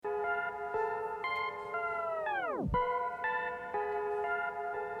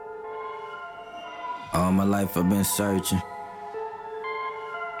All my life I've been searching.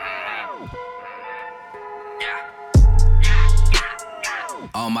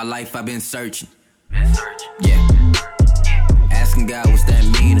 All my life I've been searching. Yeah. Asking God what's that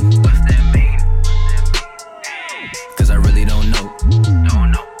meaning? Cause I really don't know.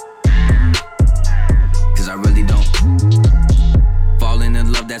 Cause I really don't. Falling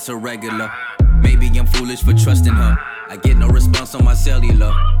in love, that's irregular. Maybe I'm foolish for trusting her. I get no response on my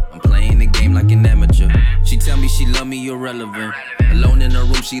cellular. I'm playing the game like an amateur. She tell me she love me irrelevant. Alone in her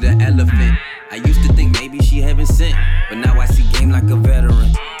room, she the elephant. I used to think maybe she heaven sent, but now I see game like a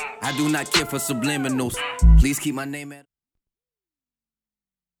veteran. I do not care for subliminals. Please keep my name at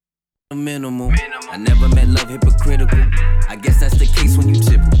a minimal. I never met love hypocritical. I guess that's the case when you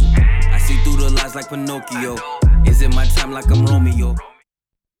typical. I see through the lies like Pinocchio. Is it my time like I'm Romeo?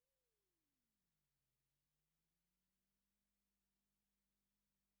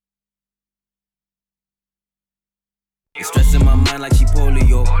 It's stressing my mind like she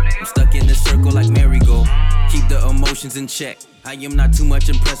polio. I'm stuck in this circle like merry-go. Keep the emotions in check. I am not too much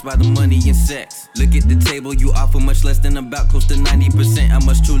impressed by the money and sex. Look at the table, you offer much less than about close to 90%. I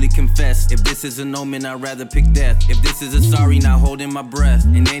must truly confess, if this is an omen, I'd rather pick death. If this is a sorry, not holding my breath.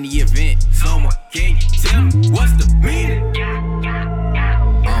 In any event, someone, can you tell me what's the meaning?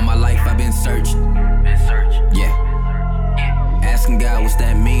 All my life I've been searching. Yeah. Asking God what's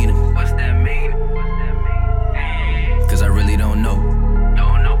that meaning? Cause I really don't know.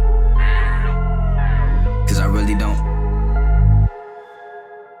 Cause I really don't.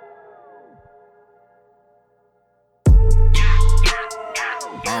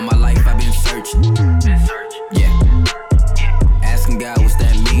 All my life I've been searching. Yeah. Asking God what's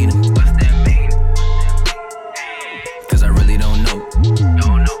that meaning? Cause I really don't know.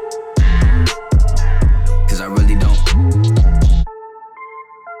 Cause I really don't.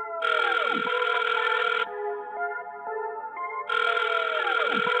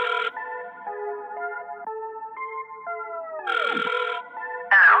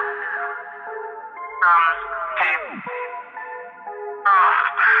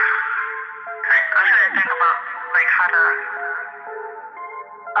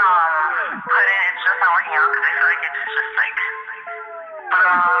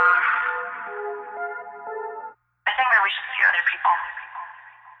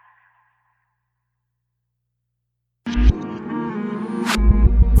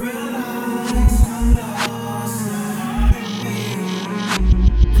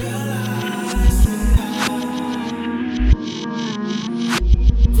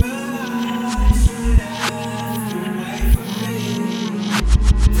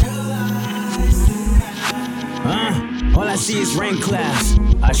 Rain clouds.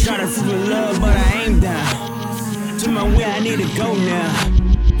 I try to feel the love, but I ain't down. To my way, I need to go now.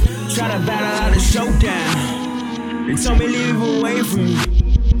 Try to battle out a showdown. They told me leave away from you.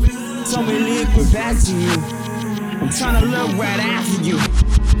 Told me leave back to you. I'm trying to look right after you.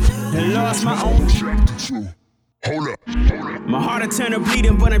 And lost my own track to true. Hold up. My heart eternal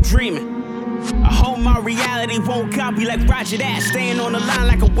bleeding, but I'm dreaming. I hope my reality won't copy like Roger that. Staying on the line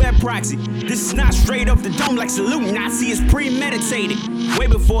like a web proxy. This is not straight off the dome like saluting. I see it's premeditated. Way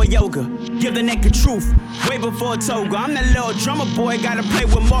before yoga, give the naked truth. Way before toga, I'm that little drummer boy. Gotta play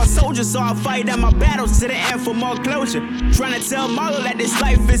with more soldiers, so I'll fight out my battles to the end for more closure. Trying to tell Marlo that this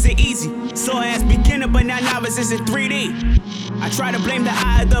life isn't easy. So as beginner, but now novice is in 3D. I try to blame the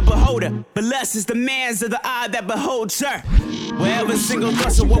eye of the beholder, but less is the man's of the eye that beholds her. Wherever single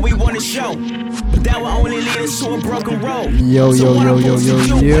thoughts of what we want to show, but that will only lead us to a broken road. Yo, this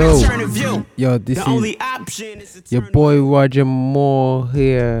is your boy Roger Moore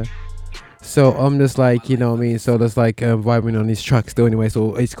here. So I'm just like, you know what I mean? So that's like vibing on his track still anyway.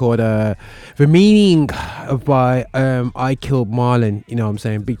 So it's called The Meaning by Ikilledmarlon. You know what I'm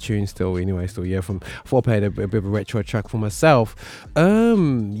saying? Big tune still anyway. So yeah, I thought I played a bit of a retro track for myself.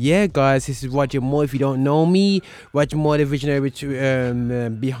 Yeah, guys, this is Roger Moore. If you don't know me, Roger Moore, the visionary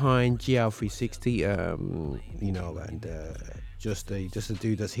behind GL360. You know, and just a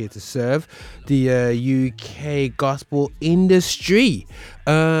dude that's here to serve the UK gospel industry.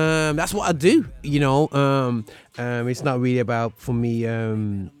 That's what I do, you know. It's not really about, for me,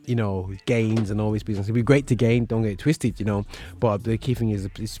 you know, gains and all this business. It'd be great to gain, don't get it twisted, you know, but the key thing is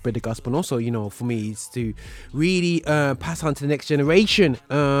spread the gospel. And also, you know, for me, it's to really pass on to the next generation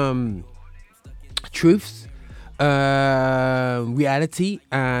truths, reality,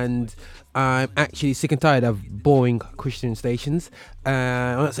 and I'm actually sick and tired of boring Christian stations.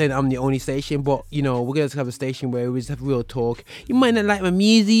 I'm not saying I'm the only station, but you know, we're gonna have a station where we just have real talk. You might not like my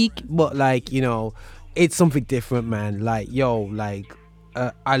music, but like, you know, it's something different, man. Like, yo, like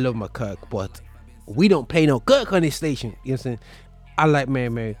I love my Kirk, but We don't play no Kirk on this station. You know what I'm saying? I like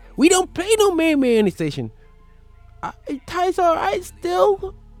Mary. We don't play no Mary on this station. Thai's alright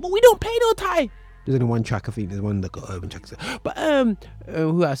still, but we don't play no Thai. There's only one track, I think. There's one like urban track. But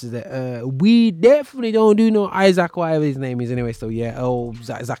who else is there? We definitely don't do no Isaac, whatever his name is anyway. So yeah,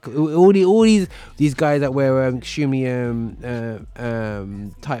 Zach, all these guys that wear extremely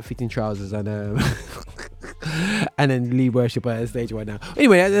tight fitting trousers and and then lead worship at the stage right now.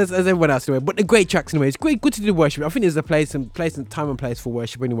 Anyway, as everyone else anyway. But the great tracks anyway. It's good to do worship. I think there's a place and time and place for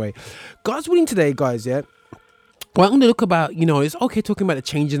worship anyway. God's winning today, guys. Yeah. Well, I'm going to look about, it's okay talking about the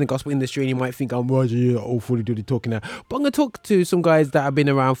changes in the gospel industry, and you might think I'm Roger, fully do the talking now. But I'm going to talk to some guys that have been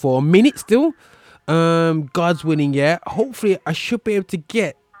around for a minute still. God's winning, yeah. Hopefully, I should be able to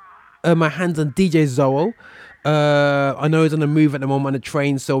get my hands on DJ Zoe. I know he's on the move at the moment on the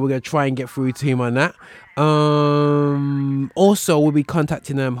train, so we're going to try and get through to him on that. Also, we'll be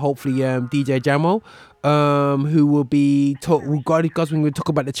contacting hopefully DJ Jamo. Who will be God's when we talk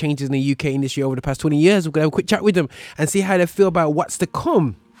about the changes in the UK industry over the past 20 years. We're gonna have a quick chat with them and see how they feel about what's to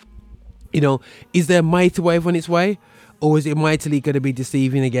come. Is there a mighty wave on its way, or is it mightily going to be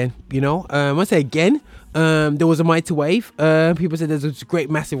deceiving again? I say again, there was a mighty wave. People said there's a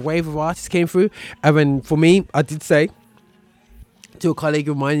great massive wave of artists came through, and then for me, I did say to a colleague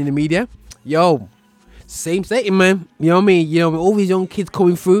of mine in the media, same statement, man. You know what I mean? All these young kids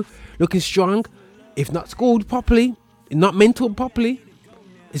coming through looking strong. If not schooled properly, not mentored properly,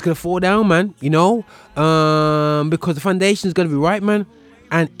 it's going to fall down, man, because the foundation is going to be right, man.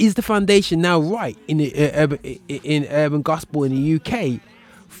 And is the foundation now right in the urban gospel in the UK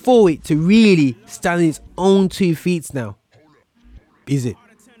for it to really stand on its own 2 feet now? Is it?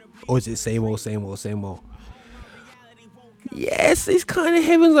 Or is it same old? Yes, it's kind of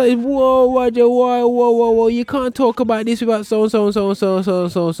heavens like, whoa, Roger, whoa. You can't talk about this without so.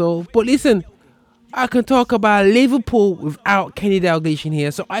 But listen, I can talk about Liverpool without Kenny Dalglish in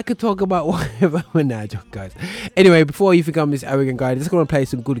here, so I could talk about whatever. Nah, guys. Anyway, before you think I'm this arrogant guy, I'm just gonna play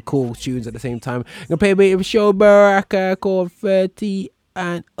some good, cool tunes at the same time. I'm gonna play a bit of a show Baraka called 30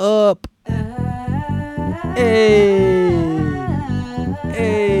 and Up. Hey.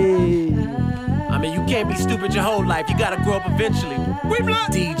 I mean, you can't be stupid your whole life. You gotta grow up eventually.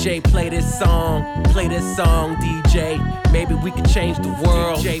 DJ, play this song, DJ. Maybe we could change the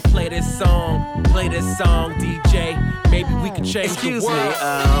world. DJ, play this song, DJ. Maybe we could change the world. Excuse me,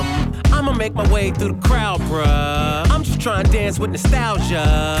 I'ma make my way through the crowd, bruh. I'm just trying to dance with nostalgia.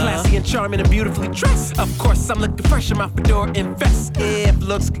 Classy and charming and beautifully dressed. Of course, I'm looking fresh in my fedora and vest. If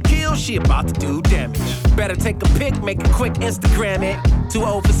looks could kill, she about to do damage. Better take a pic, make it quick, Instagram it. Too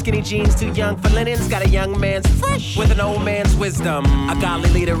old for skinny jeans, too young for linens. Got a young man's fresh with an old man's wisdom. A godly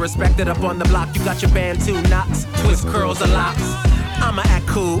leader respected up on the block. You got your band, 2 knots, twist curls or locks. I'ma act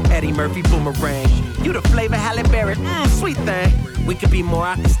cool, Eddie Murphy boomerang. You the flavor, Halle Berry, sweet thing. We could be more,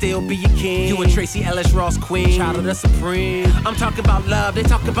 I can still be your king. You and Tracy Ellis Ross queen, child of the supreme. I'm talking about love, they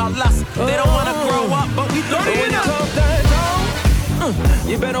talk about lust. They don't wanna grow up, but we don't even know. Talk that talk,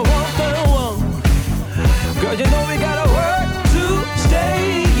 you better walk that walk. Girl, you know we gotta work to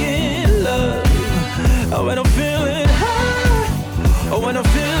stay in love. Oh, when I'm feeling high, when I'm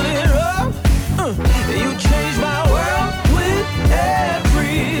feeling rough, you change my world with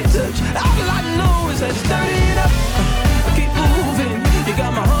every touch. All I know is that it's dirty up. I keep moving. You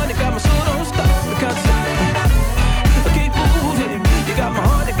got my heart, you got my soul, don't stop. Because I keep moving. You got my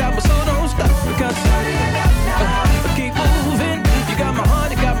heart, you got my soul, don't stop. Because I keep moving. You got my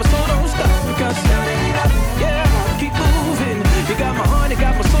heart, you got my soul, don't stop. Because keep moving. You got my heart, you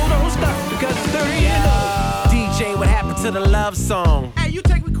got my soul, don't stop. Because it's dirty up. DJ, what happened to the love song? Hey, you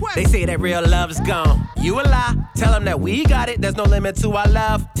take requests. They say that real love is gone. You a lie. Tell them that we got it. There's no limit to our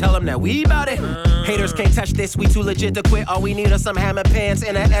love. Tell them that we bout it. Haters can't touch this. We too legit to quit. All we need are some hammer pants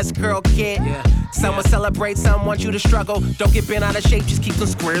and an S-curl kit. Some will celebrate, some want you to struggle. Don't get bent out of shape, just keep some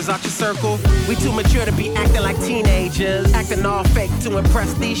squares out your circle. We too mature to be acting like teenagers. Acting all fake to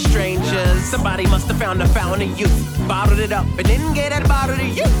impress these strangers. Somebody must have found the fountain of youth. Bottled it up and then gave that bottle to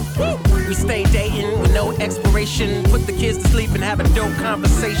you. We stay dating with no expiration. Put the kids to sleep and have a dope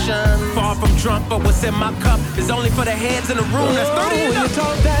conversation. Far from drunk, but what's in my cup is only for the heads in the room. That's 30 and up. You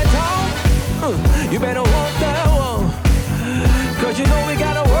talk that talk, you better walk that walk. Cause you know we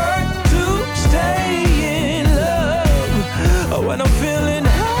gotta work to stay in love. When I'm feeling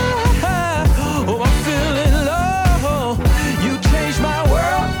high, I'm feeling low. You change my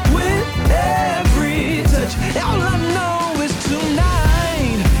world with every touch. All I know is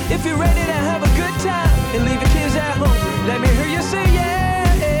tonight, if you're ready to have a good time and leave your kids at home, let me hear you say yeah.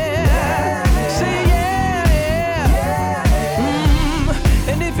 Say yeah.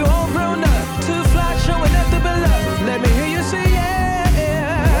 And if you're all grown up, to fly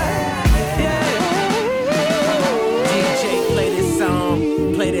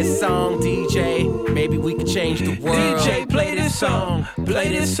play this song, DJ. Maybe we can change the world. DJ, play this song,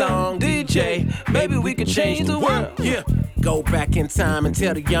 DJ. Maybe we can change the world. Yeah. Go back in time and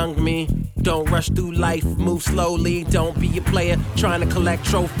tell the young me, don't rush through life, move slowly. Don't be a player trying to collect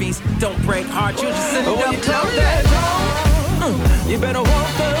trophies. Don't break heart, you just sit But when up. you tell that song, you better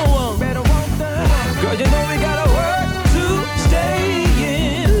walk the walk. Girl, you know we gotta work to stay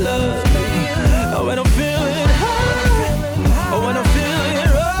in love. Oh, when I'm feeling high, oh, when I'm feeling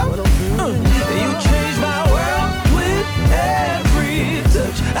rough, you change my world with every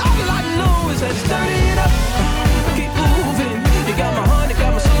touch. All I know is that it's turning up. Keep moving, you got my heart, you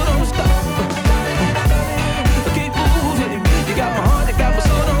got my soul, don't stop. Keep moving, you got my heart, you got my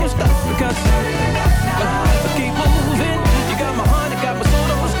soul, don't stop. Because keep moving, you got my heart, you got my soul,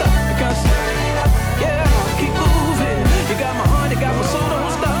 don't stop. Because yeah, keep moving, you got my heart, you got my soul,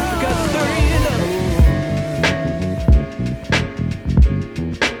 don't stop. Because it's turning up.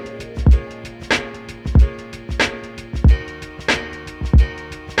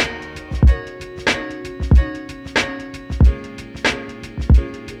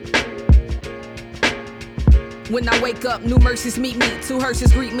 When I wake up, new mercies meet me, two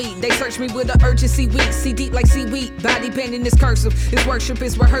hearses greet me. They search me with an urgency weak, see deep like seaweed. Body bending is cursive, it's worship,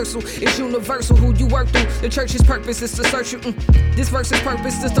 it's rehearsal. It's universal, who you work through. The church's purpose is to search you. This verse's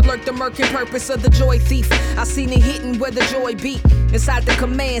purpose is to lurk the murking purpose of the joy thief. I seen it hitting where the joy be. Inside the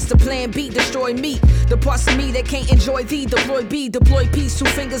commands, the plan B, destroy me. The parts of me that can't enjoy thee. Deploy B, deploy peace. 2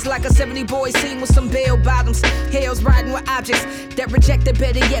 fingers like a 70 boy scene with some bell bottoms. Hell's riding with objects that rejected,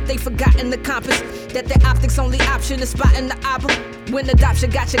 better yet they forgotten the compass. That their optics only option is spotting the opera. When adoption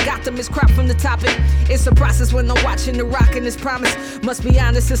got them is crop from the topic. It's a process when I'm watching the rock and this promise. Must be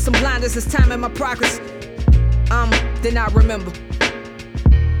honest, it's some blinders, it's time in my progress. Then I remember.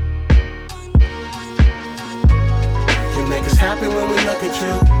 You make us happy when we look at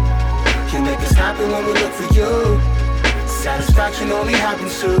you. You make us happy when we look for you. Satisfaction only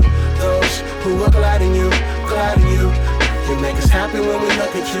happens to those who are glad in you, glad in you. You make us happy when we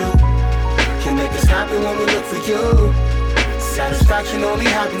look at you. You make us happy when we look for you. Satisfaction only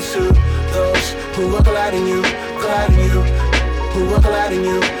happens to those who are glad in you, glad in you. Who are glad in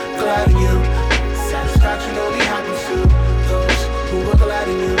you, glad in you. Satisfaction only happens to those who are glad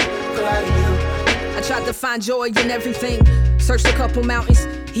in you, glad in you. I tried to find joy in everything. Searched a couple mountains.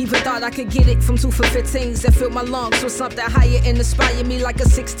 Even thought I could get it from 2 for 15s that filled my lungs with something higher and inspired me like a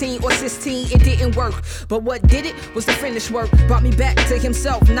 16 or 16. It didn't work, but what did it was the finished work. Brought me back to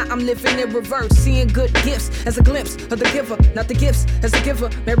himself. Now I'm living in reverse, seeing good gifts as a glimpse of the giver, not the gifts as a giver.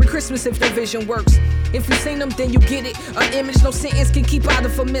 Merry Christmas if the vision works. If you've seen them, then you get it. An image no sentence can keep out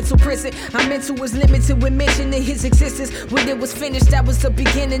of a mental prison. Our mental was limited when mentioning his existence. When it was finished, that was the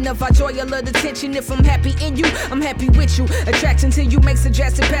beginning of our joy. I love the tension. If I'm happy in you, I'm happy with you. Attraction to you makes a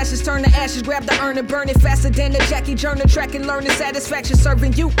drastic passions turn to ashes. Grab the urn and burn it faster than the Jackie Journal track and learn the satisfaction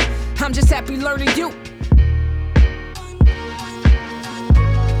serving you. I'm just happy learning you.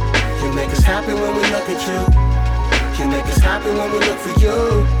 You make us happy when we look at you. You make us happy when we look for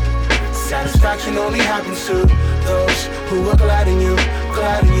you. Satisfaction only happens to those who are glad in you,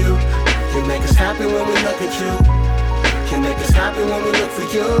 glad in you. You make us happy when we look at you. You make us happy when we look for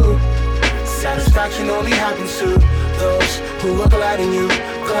you. Satisfaction only happens to those who are glad in you,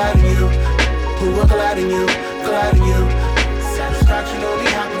 glad in you. Who are glad in you, glad in you. Satisfaction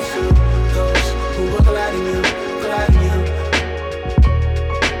only happens to those who are glad in you, glad in you.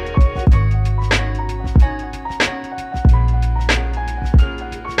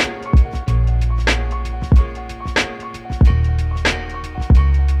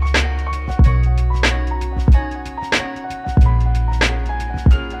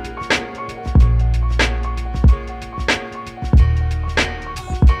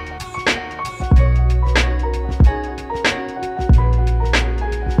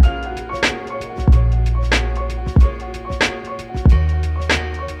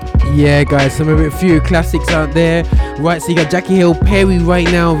 Yeah, guys, some of a few classics out there. Right, so you got Jackie Hill Perry right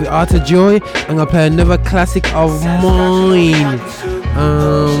now with Art of Joy. I'm gonna play another classic of mine.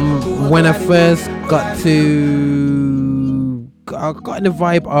 When I first got in the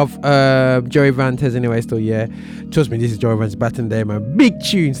vibe of Joey Vantes anyway, still, yeah. Trust me, this is Joey Vantes back in the day, man. Big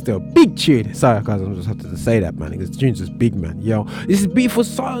tune still, big tune. Sorry, guys, I'm just have to say that, man, because the tune's just big, man. Yo, this is Beautiful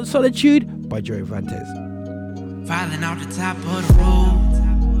Solitude by Joey Vantes. Falling off the top of the road,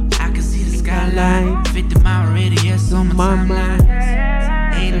 I can see the skyline. 50 mile radius on my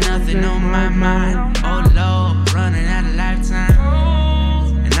timeline. Ain't nothing on my mind. Oh Lord, running out of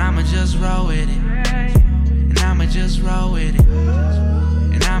lifetime. And I'ma just roll with it. And I'ma just roll with it.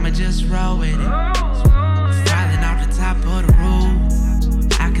 And I'ma just roll with it. Falling off the top of the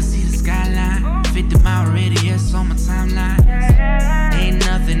road, I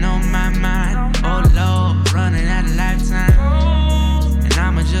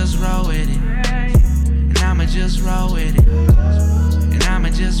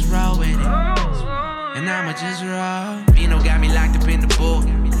I'ma just roll. Vino got me locked up in the booth.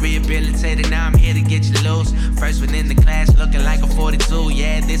 Rehabilitated, now I'm here to get you loose. First one in the class, looking like a 42.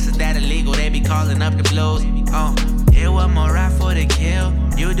 Yeah, this is that illegal, they be calling up the blues. Here one more ride for the kill.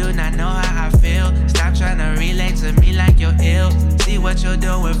 You do not know how I feel. Stop trying to relate to me like you're ill. See what you're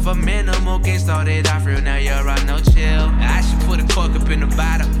doing for minimal. Get started off real, now you're on no chill. I should put a cork up in the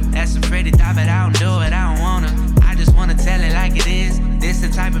bottle. That's afraid to die, but I don't do it, I don't wanna. I just wanna tell it like it is. This the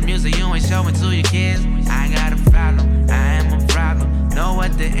type of music you ain't showing to your kids. I got a problem, I am a problem. Know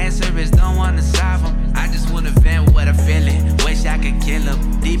what the answer is, don't wanna solve them. I just wanna vent what I'm feeling. Wish I could kill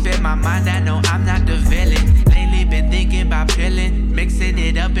them. Deep in my mind, I know I'm not the villain. Lately been thinking about pilling. Mixing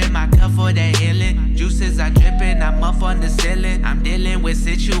it up in my cup for that healing. Juices are dripping, I'm up on the ceiling. I'm dealing with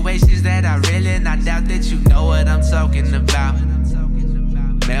situations that are real, and I doubt that you know what I'm talking about.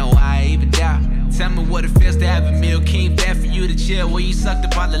 Man, why even doubt? Tell me what it feels to have a meal. King bed for you to chill. Where you sucked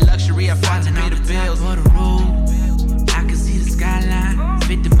up all the luxury I fought to pay the bills. I can see the skyline.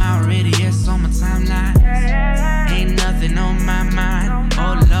 50 mile radius on my timeline. Ain't nothing on my mind.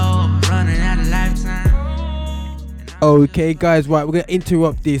 Oh Lord, running out of lifetime. Okay, guys, right, we're gonna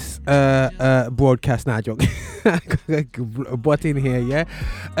interrupt this broadcast now, joke. Butt in here, yeah.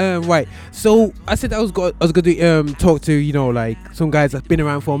 Right. So I said I was gonna talk to like some guys that's been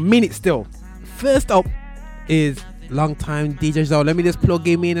around for a minute still. First up is long-time DJ Zoe. Let me just plug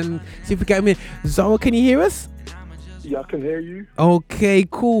him in and see if we get him in. Zoe, can you hear us? Yeah, I can hear you. Okay,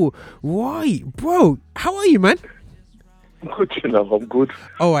 cool. Right, bro. How are you, man? Good, I'm good.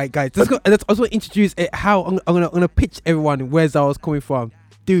 All right, guys. I just want to introduce how I'm gonna pitch everyone where Zoe's coming from.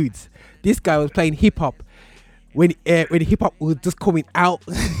 Dudes, this guy was playing hip hop when hip hop was just coming out.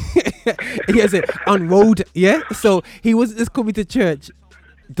 He has it on road, yeah. So he wasn't just coming to church,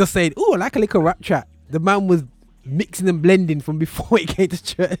 just saying, "Oh, I like a little rap track." The man was mixing and blending from before he came to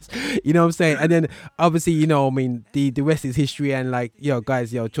church. You know what I'm saying? And then obviously, the rest is history. And like,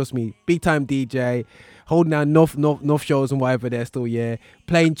 guys, trust me, big time DJ, holding down North shows and whatever they're still,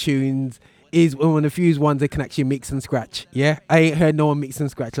 playing tunes. Is one of the few ones that can actually mix and scratch. Yeah, I ain't heard no one mix and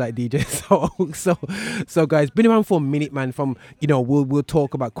scratch like DJ. So guys, been around for a minute, man. From we'll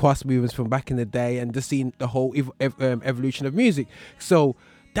talk about cross movements from back in the day and just seeing the whole evolution of music. So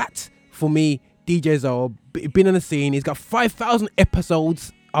that's for me, DJ Zoe. Been on the scene. He's got 5,000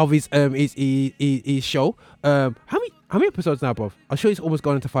 episodes of his show. How many episodes now, bro? I'm sure he's almost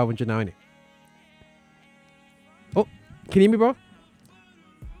gone into 500 now, innit? Oh, can you hear me, bro?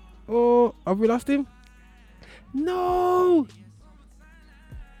 Oh, have we lost him? No.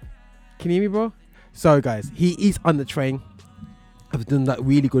 Can you hear me, bro? Sorry, guys. He is on the train. I've done that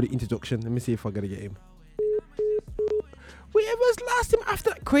really good introduction. Let me see if I'm going to get him. We almost lost him after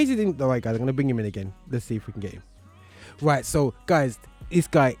that crazy thing. All right, guys. I'm going to bring him in again. Let's see if we can get him. Right. So, guys, this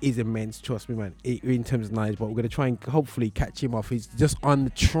guy is immense. Trust me, man. In terms of knowledge. But we're going to try and hopefully catch him off. He's just on the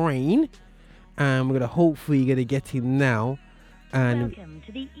train. And we're going to hopefully get him now. And welcome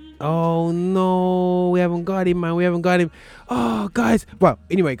to the oh no, we haven't got him, man. We haven't got him. Oh, guys. Well,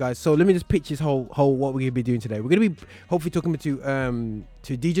 anyway, guys. So let me just pitch this whole what we're gonna be doing today. We're gonna be hopefully talking to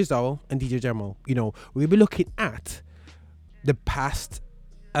DJ Zoe and DJ Jamo. We're gonna be looking at the past,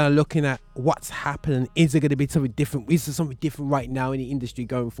 looking at what's happening. Is there gonna be something different? Is there something different right now in the industry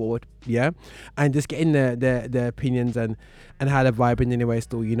going forward? Yeah, and just getting the opinions and how they're vibing anyway.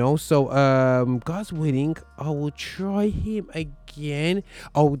 Still, So God's willing, I will try him again.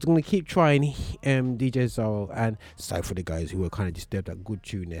 I'm gonna keep trying DJ Zoe, and sorry for the guys who were kind of disturbed. That good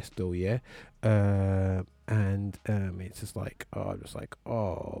tune there still, yeah. It's just like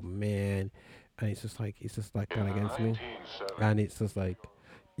oh man, and it's just like kind of against me, and it's just like.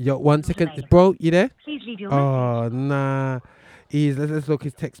 Yo, 1 second, bro, you there? Please leave your message. Nah. Let's look.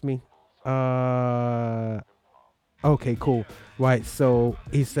 He's text me. Okay, cool. Right, so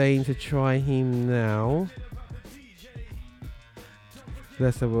he's saying to try him now.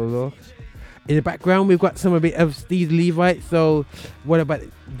 Let's have a look. In the background, we've got some a bit of Steve Levite. So, what about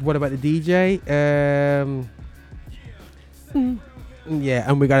the DJ? Yeah,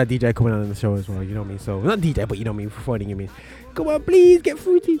 and we got a DJ coming on the show as well. You know what I mean? So not DJ, but you know what I mean. For finding him in. Come on, please get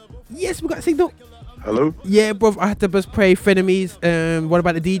through to. Yes, we got a signal. Hello? Yeah, bro, I had to just pray Frienemies. What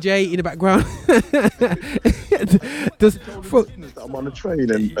about the DJ in the background? I'm on the train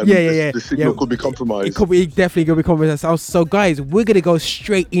and the signal could be compromised. It could be definitely going to be compromised. So guys, we're going to go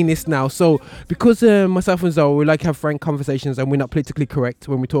straight in this now. So because myself and Zoe, we like to have frank conversations and we're not politically correct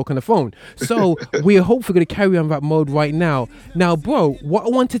when we talk on the phone. So we're hopefully going to carry on that mode right now. Now, bro, what I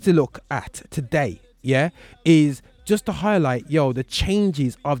wanted to look at today, is just to highlight, the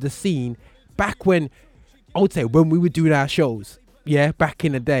changes of the scene back when, I would say, when we were doing our shows, yeah, back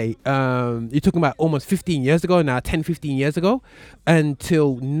in the day. You're talking about almost 15 years ago now, 10, 15 years ago,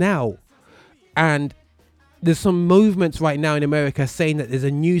 until now. And there's some movements right now in America saying that there's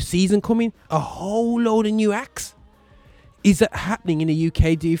a new season coming, a whole load of new acts. Is that happening in the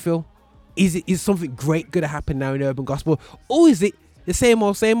UK, do you feel? Is something great going to happen now in urban gospel? Or is it the same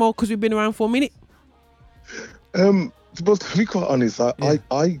old, because we've been around for a minute? But to be quite honest,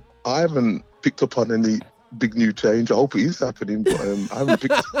 I haven't picked up on any big new change. I hope it is happening, but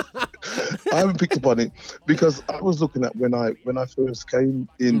I haven't picked up on it, because I was looking at when I first came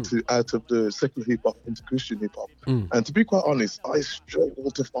into out of the secular hip hop into Christian hip hop, and to be quite honest, I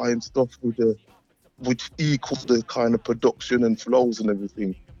struggle to find stuff which equals the kind of production and flows and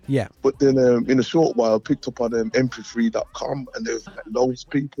everything. Yeah. But then in a short while, I picked up on mp3.com, and there's loads of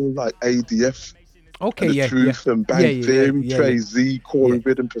people like ADF. Okay, and the Truth and Bang Theory, Trey Z, Corey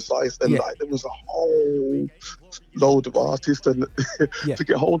Rhythm Precise, and like there was a whole load of artists, and to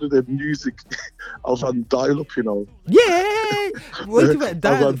get hold of their music, I was on dial-up, Yeah, what about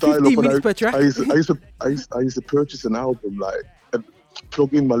dial? 15 minutes per track. I used to purchase an album, like, and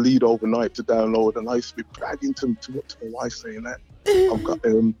plug in my lead overnight to download, and I used to be bragging to my wife saying that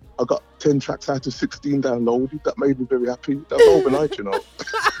I got 10 tracks out of 16 downloaded. That made me very happy. That was overnight,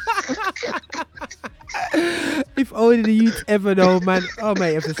 If only the youth ever know, man. Oh,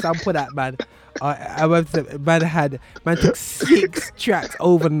 mate, if the sample that, man. Man took 6 tracks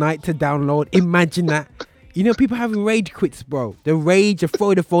overnight to download. Imagine that. People having rage quits, bro. The rage of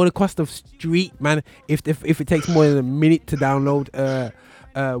throwing the phone across the street, man. If it takes more than a minute to download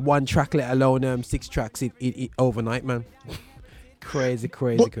one track, let alone 6 tracks overnight, man. Crazy.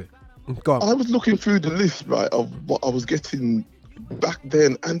 Good. Go on. I was looking through the list, right, of what I was getting back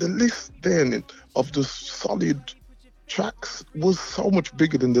then, and the list then of the solid tracks was so much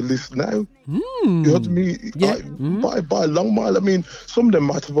bigger than the list now. You know what I mean? Yeah. By a long mile. I mean, some of them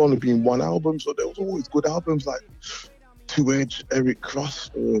might have only been one album, so there was always good albums like Two Edge, Eric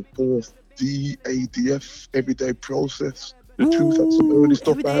Cross, Birth D, ADF, Everyday Process. The Truth had some early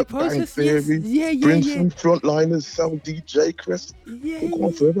stuff out. Bang Theory, Brinson, Frontliners, Sound DJ, Crest. Go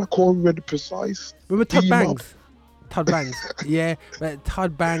on further. Corey Rhythm Precise. Remember Todd Bangs? Todd Bangs. Yeah,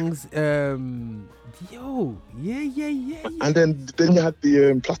 Todd Bangs. Yo, yeah. And then you had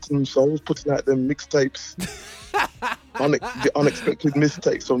the Platinum Souls putting out them mixtapes. The unexpected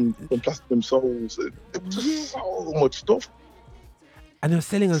mistakes from Platinum Souls. It was just so much stuff. And they're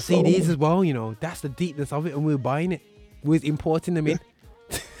selling on CDs as well, That's the deepness of it, and we were buying it. We was importing them in.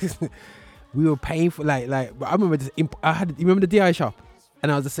 We were paying for like. I remember this. You remember the DI shop?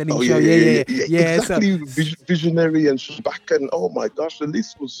 And I was just selling the show. Yeah. Exactly. So, visionary and back, and oh my gosh, the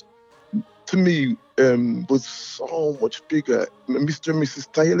list was, to me, was so much bigger. Mr. and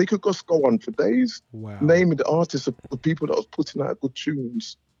Mrs. Taylor, you could just go on for days. Wow. Naming the artists of the people that was putting out good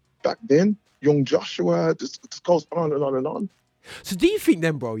tunes back then. Young Joshua, this goes on and on and on. So do you think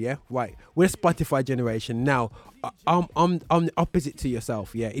then, bro, right, we're a Spotify generation now. I'm the opposite to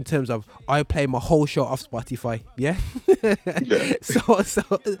yourself, in terms of I play my whole show off Spotify, So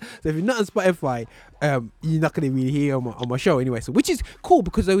if you're not on Spotify, you're not going to really hear on my show anyway, so which is cool,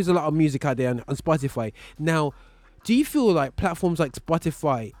 because there is a lot of music out there on Spotify. Now, do you feel like platforms like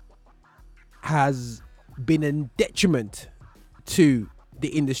Spotify has been a detriment to the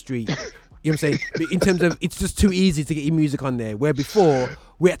industry? You know what I'm saying? In terms of, it's just too easy to get your music on there, where before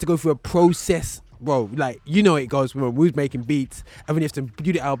we had to go through a process, bro. Like, it goes when we was making beats, and when you have to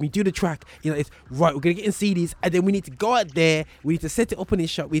do the album, you do the track, it's right, we're gonna get in CDs, and then we need to go out there, we need to set it up in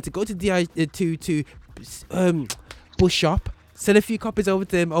his shop, we need to go to DI to Bush Shop, sell a few copies over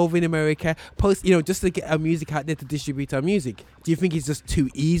to them over in America, post, just to get our music out there to distribute our music. Do you think it's just too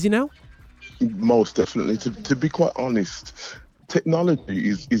easy now? Most definitely. To be quite honest, technology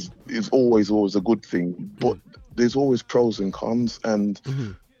is always a good thing, but there's always pros and cons, and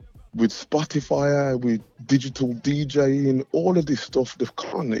with Spotify, with digital DJing, all of this stuff, the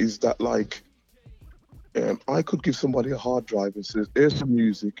con is that, like, I could give somebody a hard drive and say, here's some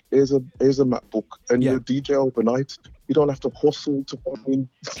music, here's a MacBook, and you're a DJ overnight. You don't have to hustle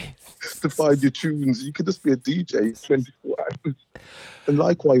to find your tunes. You could just be a DJ 24 hours. And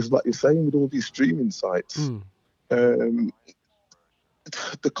likewise, like you're saying, with all these streaming sites, the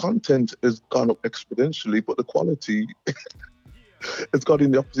content has gone up exponentially, but the quality has gone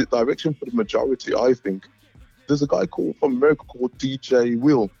in the opposite direction for the majority, I think. There's a guy from America called DJ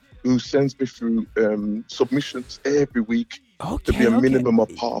Will, who sends me through submissions every week to be a minimum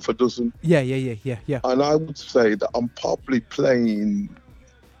of half a dozen. Yeah. And I would say that I'm probably playing,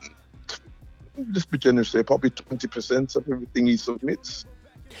 just be generous here, probably 20% of everything he submits.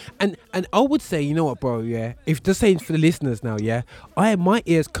 And I would say, you know what, bro, yeah, if just saying for the listeners now, yeah, my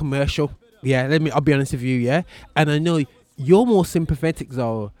ear's commercial, yeah, I'll be honest with you, yeah, and I know you're more sympathetic,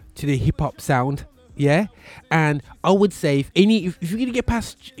 Zoe, to the hip-hop sound, yeah, and I would say if you're gonna get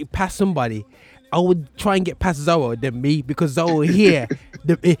past somebody, I would try and get past Zoe than me, because Zoe will hear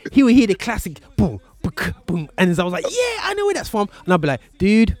he will hear the classic boom, boom, boom, and I was like, yeah, I know where that's from, and I'll be like,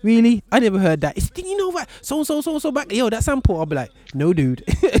 dude, really? I never heard that. It's, you know, that so back, yo, that sample. I'll be like, no, dude.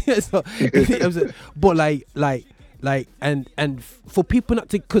 So, but like, and for people not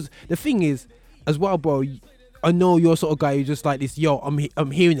to, because the thing is, as well, bro, I know you're sort of guy who's just like this. Yo,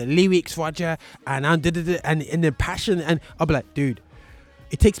 I'm hearing the lyrics, Roger, and and the passion, and I'll be like, dude,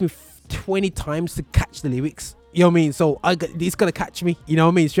 it takes me 20 times to catch the lyrics. You know what I mean? So it's gonna catch me. You know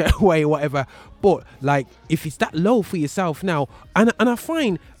what I mean? Straight away, or whatever. But like, if it's that low for yourself now, and I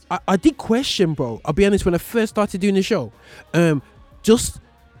find I did question, bro. I'll be honest. When I first started doing the show, just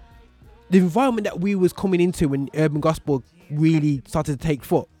the environment that we was coming into when urban gospel really started to take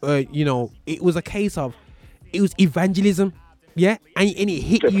foot. You know, it was a case of it was evangelism, yeah, and it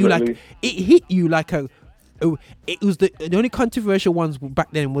hit Definitely. you like a. It was the only controversial ones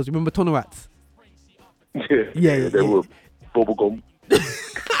back then was, remember Tunnel Rats? Yeah, they were bubblegum.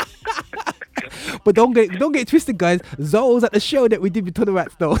 But don't get it twisted, guys. Zoe was at the show that we did with Tunnel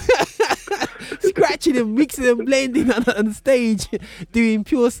Rats, though. Scratching and mixing and blending on the stage, doing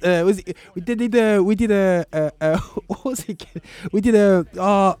pure. We did a what was it? We did a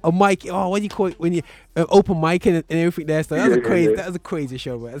mic. Oh, what do you call it when you open mic and everything there? So that was a crazy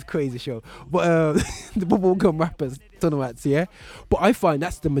show, bro. That's a crazy show. But the bubblegum rappers, Tunnel Rats, yeah. But I find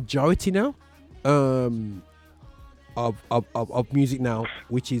that's the majority now, of music now,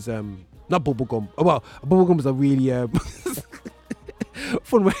 which is not bubblegum. Well, bubblegum is a really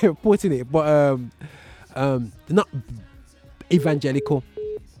fun way of putting it, but not evangelical.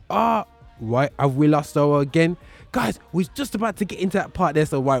 Right, have we lost Zoe again? Guys, we're just about to get into that part there,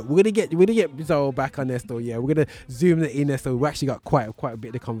 so right, we're gonna get Zoe back on there still, yeah. We're gonna zoom it in there, so we actually got quite a bit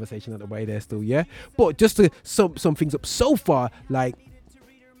of the conversation out of the way there still, yeah. But just to sum things up so far, like,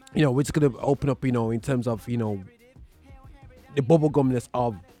 you know, we're just gonna open up, you know, in terms of, you know, the bubblegumness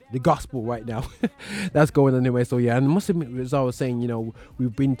of the gospel right now. That's going on anyway. So yeah, and I must admit, as I was saying, you know,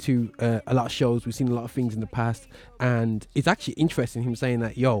 we've been to a lot of shows, we've seen a lot of things in the past, and it's actually interesting him saying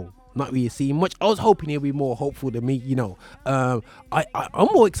that, yo, not really seeing much. I was hoping he'll be more hopeful than me, you know. I'm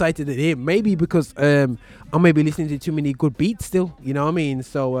more excited than him, maybe because I may be listening to too many good beats still, you know what I mean?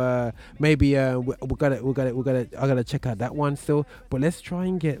 So maybe I gotta check out that one still. But let's try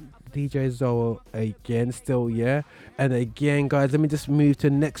and get DJ Zoe again still, yeah. And again, guys, let me just move to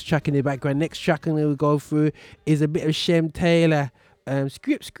the next track in the background. Next track I'm gonna go through is a bit of Shem Taylor,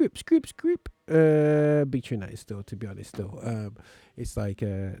 script. Big tune that is still, to be honest, still. It's like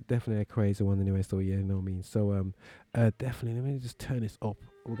definitely a crazy one anyway, still, yeah, you know what I mean? So definitely, let me just turn this up.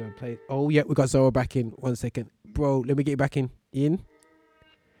 We're gonna play. Oh yeah, we got Zoe back in. 1 second, bro. Let me get you back in. You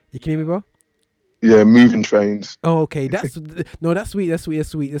can hear me, bro? Yeah, moving trains. Oh, okay. That's sweet.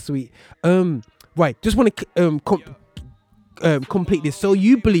 Right. Just want to complete this. So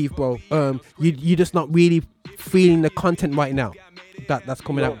you believe, bro? You just not really feeling the content right now that's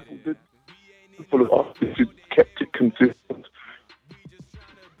coming out. Full of artists who kept it consistent.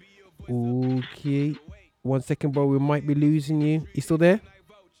 Okay. 1 second, bro. We might be losing you. You still there?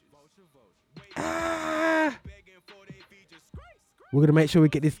 We're gonna make sure we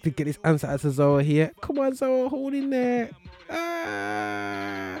get this answer out to Zoe here. Come on, Zoe, hold in there.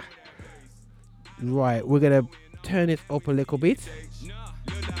 Right, we're gonna turn it up a little bit.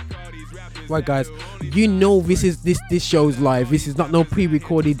 Right, guys, you know this show's live. This is not no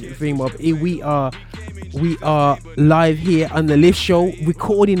pre-recorded thing, but we are live here on the Lift Show,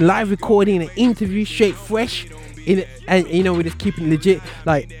 live recording an interview, straight fresh. And you know, we're just keeping it legit.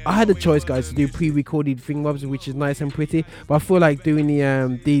 Like, I had a choice, guys, to do pre-recorded thingwabs, which is nice and pretty, but I feel like doing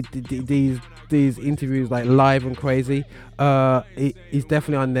these interviews like live and crazy it is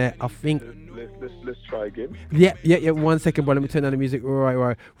definitely on there. I think let's try again. Yeah. 1 second, bro. Let me turn down the music.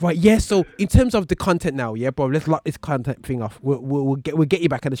 Right. Yeah. So in terms of the content now, yeah, bro. Let's lock this content thing off. We'll get you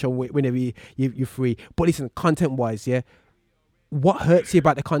back on the show whenever you're free. But listen, content wise, yeah, what hurts you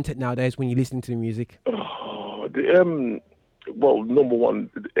about the content nowadays when you're listening to the music? Well, number one,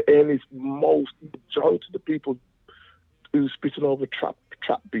 and it's majority of the people who spitting over trap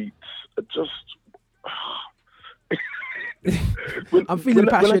beats are just. I'm feeling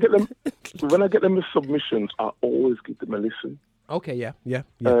passionate. When I get them as submissions, I always give them a listen. Okay, yeah.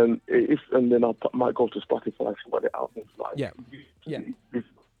 And then I might go to Spotify, see what the album's like. Yeah. This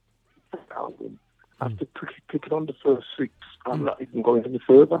album, after picking on the first 6, I I'm not even going any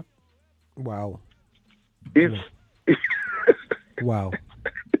further. Wow. It's wow.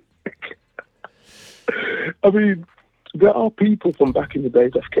 I mean, there are people from back in the day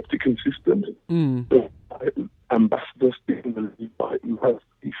that's kept it consistent. Ambassadors in the Levite who have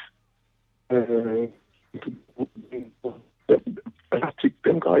these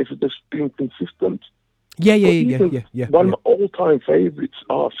them guys are just being consistent. Yeah. One of my all-time favourites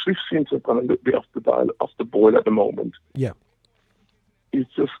are Swift seems to have gone a little bit off the boil at the moment. Yeah. It's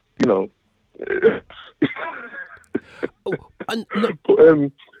just, you know.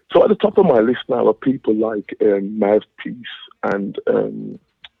 So at the top of my list now are people like Mouthpiece and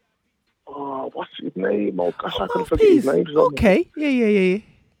what's his name? Oh gosh, I can't forget his name. Okay, yeah.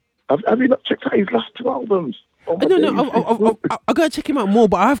 Have you not checked out his last 2 albums? No, I gotta check him out more,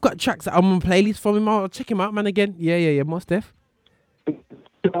 but I've got tracks that I'm on playlist from him. I'll check him out, man. Again, yeah, most def.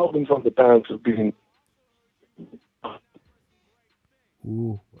 The albums on the dance have been.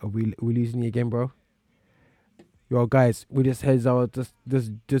 Ooh, are we losing you again, bro? Yo, guys, we just heads out.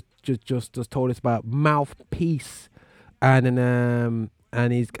 Just told us about Mouthpiece, and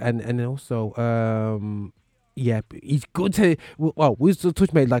also yeah, he's good to. Well, we still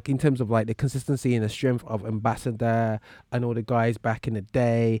touch made like in terms of like the consistency and the strength of Ambassador and all the guys back in the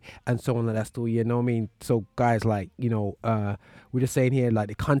day and so on like that still, you know what I mean? So guys, like, you know, we're just saying here like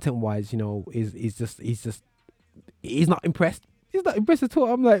the content wise, you know, he's not impressed. He's not impressed at all.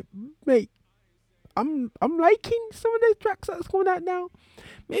 I'm like, mate, I'm liking some of those tracks that's coming out now.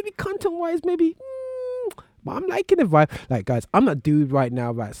 Maybe content wise, maybe. But I'm liking the vibe. Like, guys, I'm not dude right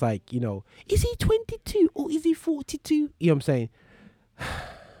now that's like, you know, is he 22 or is he 42? You know what I'm saying?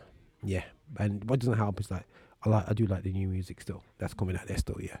 Yeah. And what doesn't help is like, I do like the new music still. That's coming out there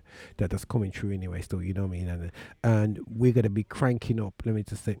still, yeah. That's coming true anyway still, you know what I mean? And we're going to be cranking up. Let me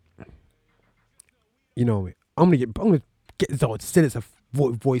just think. You know, I'm going to get Zoe to send us a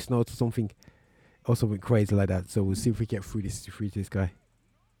voice note or something crazy like that. So we'll see if we get through this guy.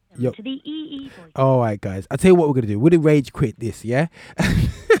 Yo. To the EE voice. All right, guys. I'll tell you what we're going to do. We're going to rage quit this, yeah? I'm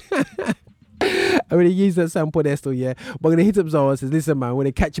going to use that sample there still, yeah? But I'm going to hit up Zoe and says, listen, man, we're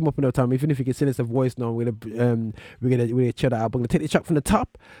going to catch him up in no time. Even if you can send us a voice note, we're going to chill that out. I'm going to take the track from the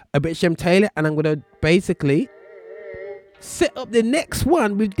top, a bit Shem Taylor, and I'm going to basically set up the next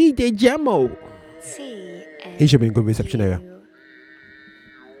one with DJ Jammo. He should be in good reception area.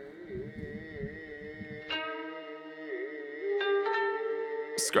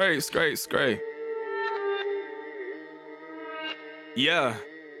 Scrape. Yeah.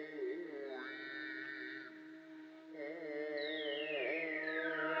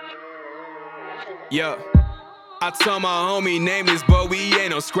 Yeah. I told my homie nameless, but we ain't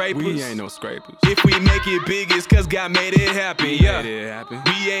no scrapers. If we make it big, it's cause God made it happen. We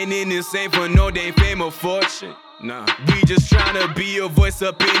ain't in this ain't for no damn fame or fortune. Nah. We just tryna be a voice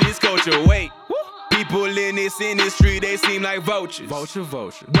up in this culture. Wait. People in this industry, they seem like vultures. Vulture.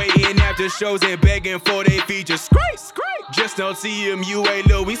 Waiting after shows and begging for they features. Scrape. Just don't see him, you ain't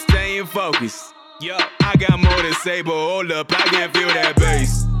low, we staying focused. Yo, I got more to say, but hold up, I can feel that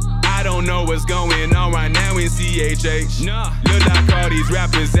bass. I don't know what's going on right now in CHH. Nah. Look like all these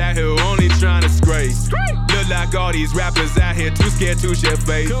rappers out here only trying to scrape. Look like all these rappers out here too scared to share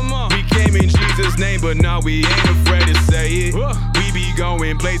face. Come on. We came in Jesus' name, but now we ain't afraid to say it. We be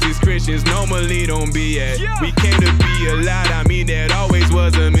going places Christians normally don't be at. Yeah. We came to be a lot, I mean that always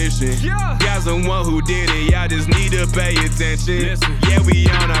was a mission. Yeah. God's the one who did it, y'all just need to pay attention. Listen. Yeah, we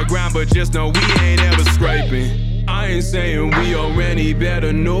on our grind, but just know we ain't ever scraping. I ain't saying we already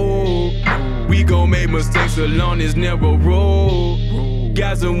better, no. We gon' make mistakes along this narrow road.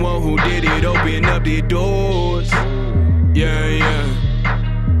 God's the one who did it, open up the doors. Yeah.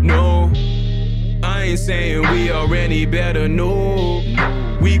 No, I ain't saying we already better, no.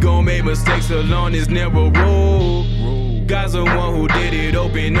 We gon' make mistakes along this narrow road. God's the one who did it,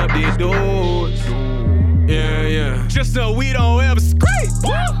 open up the doors. Yeah. Just know we don't ever scrape.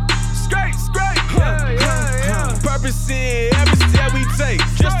 Scrape. Yeah. Purpose in every step we take.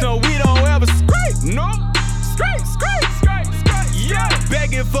 Just know we don't ever scrape. No. Scrape. Yeah.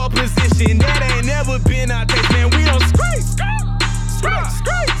 Begging for position that ain't never been our taste. Man, we don't scrape.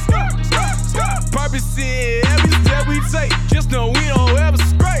 Purpose in every step we take. Just know we don't ever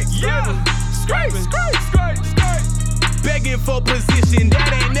scrape. Yeah. Scrape. Begging for position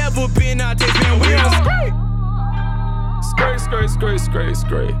that ain't never been our taste. Man, we don't scrape.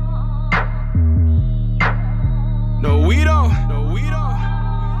 Scrape. No, we don't. Scrape. No, we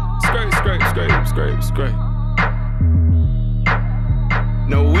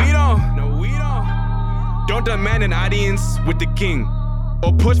don't. Don't demand an audience with the king,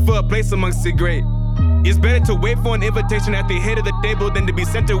 or push for a place amongst the great. It's better to wait for an invitation at the head of the table than to be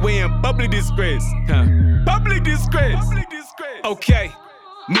sent away in public disgrace. Public disgrace. Okay.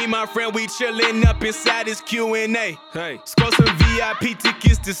 Me and my friend, we chillin' up inside his Q&A. Hey. Score some VIP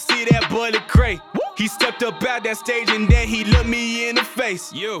tickets to see that boy Lecrae. He stepped up out that stage and then he looked me in the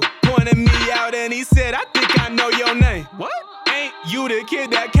face. Pointed me out and he said, I think I know your name. What? Ain't you the kid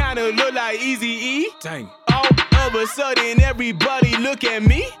that kinda look like Eazy-E? Dang. All of a sudden everybody look at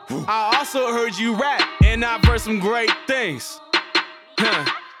me. I also heard you rap and I've heard some great things.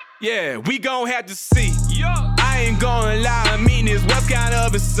 Yeah, we gon' have to see. I ain't gonna lie, I mean this was kind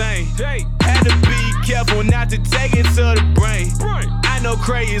of insane. Had to be careful not to take it to the brain. I know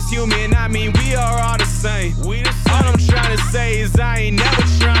Cray is human, I mean we are all the same. All I'm trying to say is I ain't never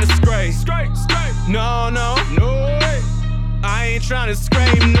trying to stray. No, way. I ain't trying to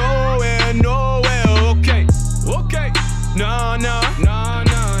scrape nowhere, okay. No,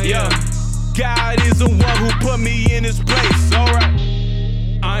 yeah. God is the one who put me in this place, alright.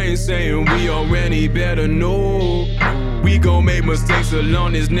 I ain't saying we already better know. We gon' make mistakes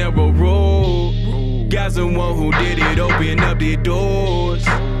along this narrow road. God's the one who did it, open up the doors.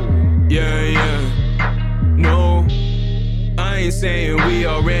 Yeah. No, I ain't saying we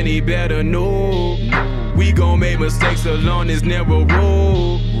already better know. We gon' make mistakes along this narrow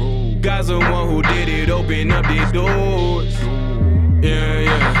road. God's the one who did it, open up the doors.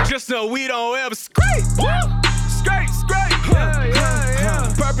 Yeah. Just so we don't ever scrape. Scrape.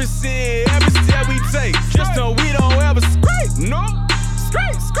 Purpose in every step we take. Just so we don't ever scrape. No.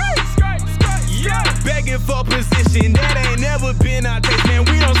 Scrape. Yeah. Begging for position that ain't never been our taste. Man,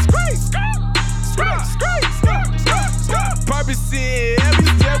 we don't scrape. Purpose in every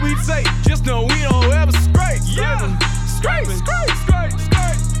step we take. Just know we don't ever scrape. Yeah. Scrape.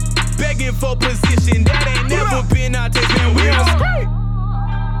 Begging for position that ain't never been our taste. Man, we don't scrape.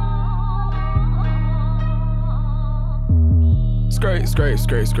 Scrape.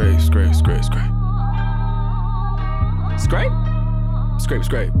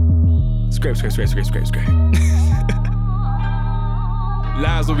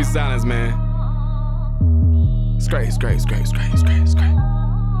 Lies will be silenced, man. Scrape.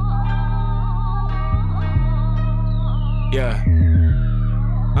 Yeah.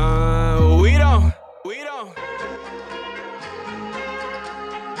 We don't.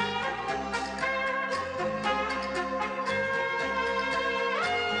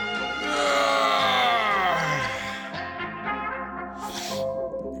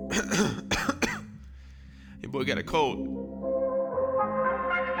 Your boy got a cold.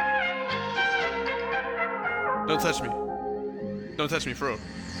 Don't touch me, for real.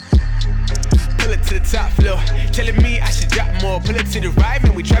 Pull it to the top floor, telling me I should drop more. Pull it to the right,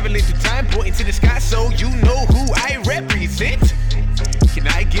 man, we traveling through time, pointing to the sky so you know who I represent. Can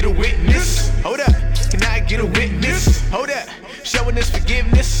I get a witness? Hold up. Can I get a witness? Hold up. Showing us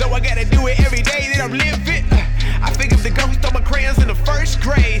forgiveness, so I gotta do it every day that I'm living. I think of the girl who stole my crayons in the first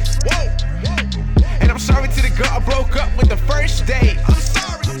grade. Whoa. And I'm sorry to the girl I broke up with the first date. I'm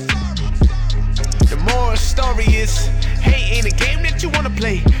sorry. The moral story is, hey, ain't a game that you wanna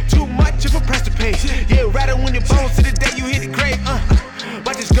play. Too much of a price to pay. Yeah, rattle when your bones to the day you hit the grave.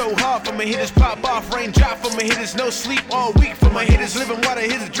 But just go hard for my hitters, pop off, rain drop for my hitters, no sleep all week for my hitters, living water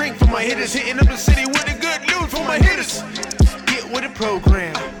hitters, drink for my hitters, hitting up the city with the good news for my hitters. Get with the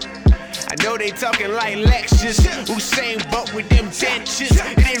program. I know they talking like lectures. Usain Bolt with them dentures.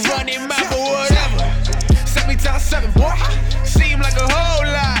 It ain't running mouth or whatever. 7 times 7, boy. Seem like a whole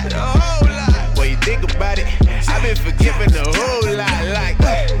lot. When you think about it, I've been forgiven a whole lot. Like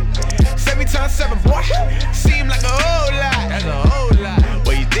 7 times 7, boy. Seem like a whole lot. That's a whole lot.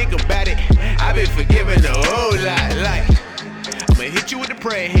 When you think about it, I've been forgiven a whole lot. Like I'ma hit you with the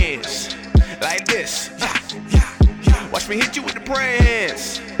praying hands, like this. Watch me hit you with the praying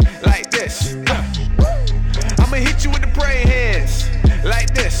hands. Like this. I'ma hit you with the praying hands.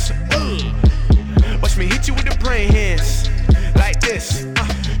 Like this. Watch me hit you with the praying hands. Like this.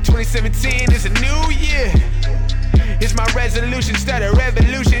 2017 is a new year. It's my resolution, start a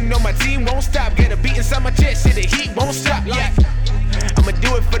revolution. No, my team won't stop. Get a beat inside my chest, so the heat won't stop. Yeah. I'ma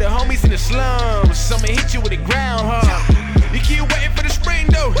do it for the homies in the slums. I'ma hit you with the groundhog. You keep waiting for the spring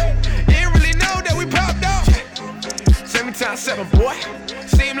though. You didn't really know that we popped off. 7 times 7, boy.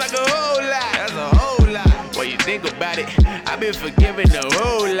 Seem like a whole lot. That's a whole lot. When you think about it, I've been forgiven a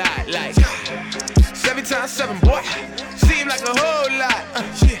whole lot. Like 7 times 7, boy. Seem like a whole lot.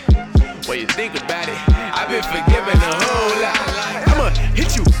 When you think about it, I've been forgiven a whole lot. I'ma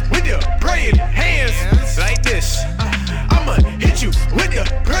hit you with your praying hands like this. I'ma hit you with your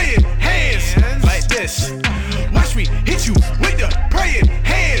praying hands like this. Watch me hit you with your praying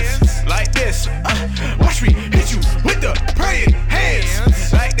hands like this.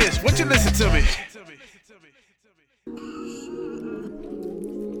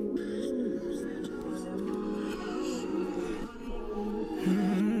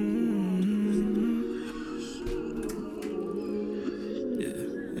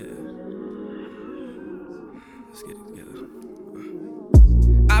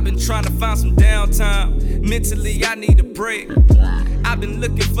 I've been trying to find some downtime. Mentally, I need a break. I've been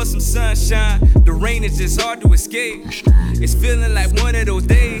looking for some sunshine. The rain is just hard to escape. It's feeling like one of those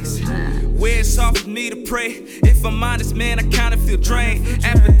days where it's hard for me to pray. If I'm honest, man, I kinda feel drained.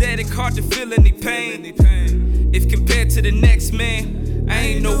 Apathetic, hard to feel any pain. If compared to the next man, I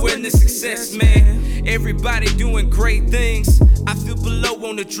ain't nowhere near success, man. Everybody doing great things. I feel below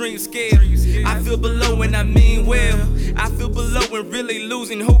on the dream scale. I feel below when I mean well. I feel below and really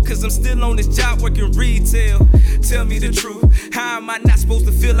losing hope, cause I'm still on this job working retail. Tell me the truth, how am I not supposed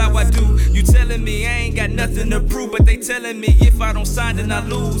to feel how I do? You telling me I ain't got nothing to prove, but they telling me if I don't sign then I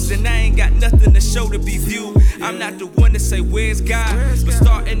lose. And I ain't got nothing to show to be viewed. I'm not the one to say where's God, but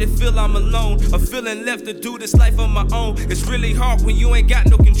starting to feel I'm alone. A feeling left to do this life on my own. It's really hard when you ain't got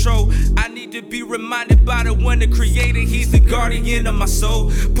no control. I need to be reminded by the one that created. He's the guardian of my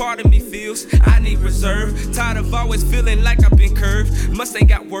soul. Part of me feels I need reserve. Tired of always feeling like I've been curved. Must ain't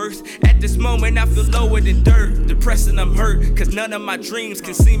got worse. At this moment I feel lower than dirt. Depressed and I'm hurt, cause none of my dreams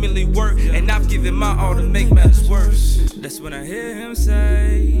can seemingly work. And I've given my all to make matters worse. That's when I hear him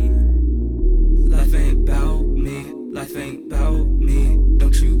say, life ain't about me, life ain't about me.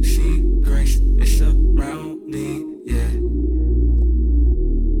 Don't you see grace? It's around me, yeah.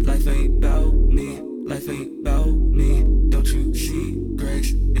 Life ain't about me, life ain't about me. Don't you see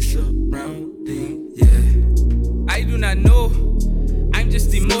grace? It's around me, yeah. I do not know, I'm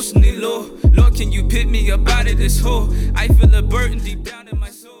just emotionally low. Lord, can you pick me up out of this hole? I feel a burden deep down in my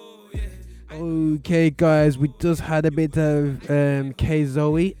soul, yeah. Okay, guys, we just had a bit of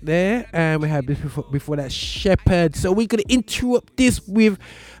K-Zoe there, and we had before that Shepherd. So we're gonna interrupt this with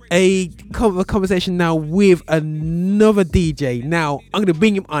a conversation now with another DJ. Now I'm gonna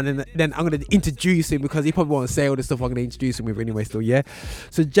bring him on, and then I'm gonna introduce him because he probably won't say all the stuff I'm gonna introduce him with anyway. Still, yeah.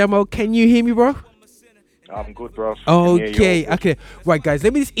 So Jamo, can you hear me, bro? I'm good, bro. Okay. Right, guys,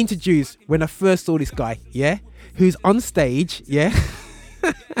 let me just introduce when I first saw this guy, yeah, who's on stage, yeah,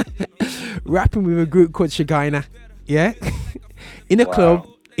 rapping with a group called Shagina, yeah, in a club,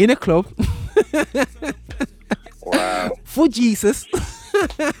 Wow. For Jesus.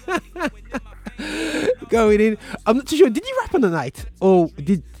 Going in. I'm not too sure. Did you rap on the night, or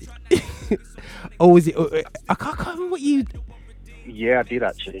did? Or was it? I can't remember what you. Yeah, I did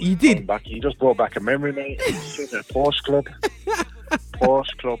actually. You did? You just brought back a memory, mate. It's a Porsche Club.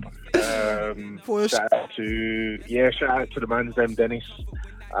 Shout out to the man's name, Dennis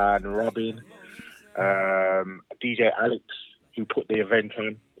and Robin. DJ Alex, who put the event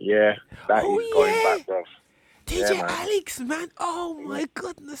on. Yeah, that is going back, bro. DJ Alex, man. Oh my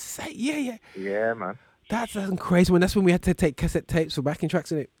goodness sake. Yeah. Yeah, man. That's crazy. That's when we had to take cassette tapes for backing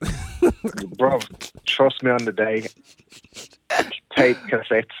tracks, in it. Bro, trust me on the day. Tape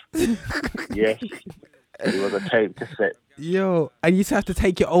cassette. Yes. It was a tape cassette. Yo, and you used to have to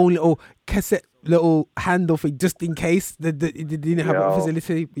take your own little cassette little handle thing just in case they didn't have a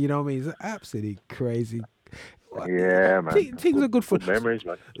facility. You know what I mean? It's absolutely crazy. Yeah, man. Things are good for memories,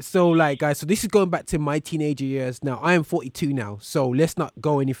 man. So, like, guys, so this is going back to my teenager years. Now, I am 42 now, so let's not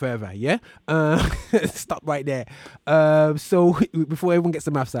go any further, yeah? Stop right there. So, before everyone gets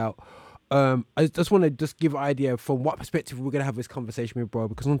the maths out, I just want to just give an idea from what perspective we're going to have this conversation with, bro,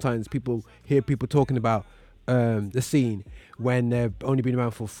 because sometimes people hear people talking about the scene when they've only been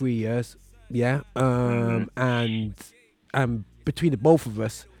around for 3 years, yeah? And between the both of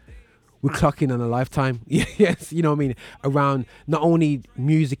us, we're clocking on a lifetime. Yes, you know what I mean? Around not only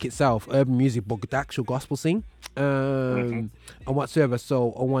music itself, urban music, but the actual gospel scene and whatsoever.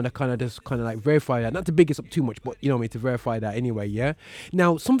 So I want to kind of like verify that. Not to big us up too much, but you know what I mean, to verify that anyway, yeah?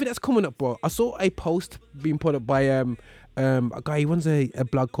 Now, something that's coming up, bro. I saw a post being put up by a guy, he runs a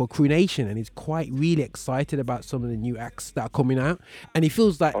blog called Crew Nation, and he's quite really excited about some of the new acts that are coming out. And he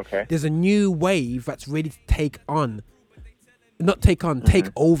feels like there's a new wave that's ready to take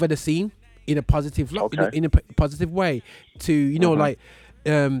over the scene in a positive in a positive way to, you know, like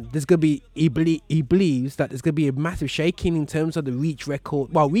there's gonna be he believes that there's gonna be a massive shaking in terms of the Reach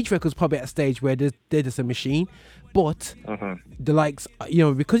record. Well, Reach record's probably at a stage where they're just a machine, but the likes, you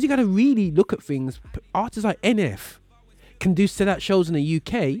know, because you gotta really look at things. Artists like NF can do sellout shows in the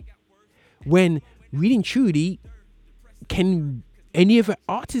UK when really and truly any other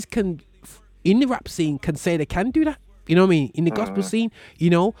artists can in the rap scene can say they can do that. You know what I mean? In the gospel scene, you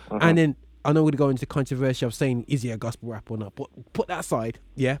know, and then I know we're going to go into controversy of saying, is he a gospel rapper or not? But put that aside,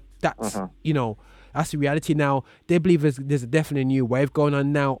 yeah? That's, you know, that's the reality. Now, they believe there's a definitely new wave going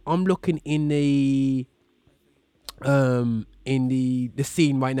on. Now, I'm looking in the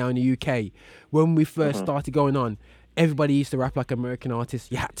scene right now in the UK. When we first started going on, everybody used to rap like American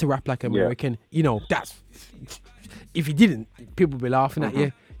artists. You had to rap like American. You know, that's... If you didn't, people would be laughing at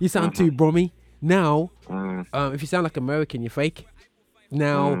you. You sound too brummy. Now, if you sound like American, you're fake.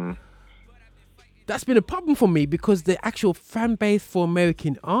 Now, that's been a problem for me because the actual fan base for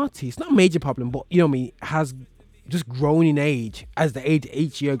American artists, not a major problem, but you know what I mean, has just grown in age as the age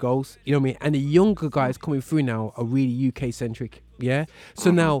each year goes. You know what I mean? And the younger guys coming through now are really UK centric. Yeah. So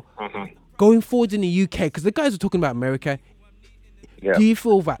now, going forward in the UK, because the guys are talking about America. Yeah. Do you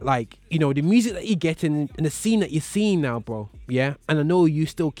feel that, like, you know, the music that you're getting and the scene that you're seeing now, bro, yeah? And I know you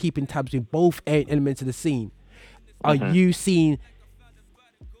still keeping tabs with both elements of the scene. Are you seeing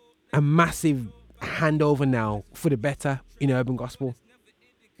a massive handover now for the better in urban gospel?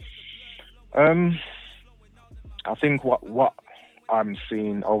 I think what I'm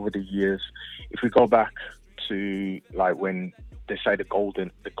seeing over the years, if we go back to like when they say the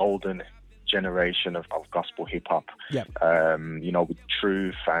golden generation of gospel hip hop, you know, with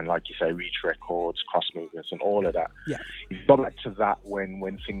Truth and, like you say, Reach Records, Cross Movements, and all of that. Yeah, if you go back to that when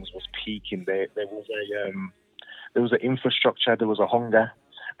things was peaking, there was an infrastructure, there was a hunger,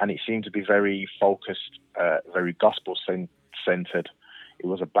 and it seemed to be very focused, very gospel centered. It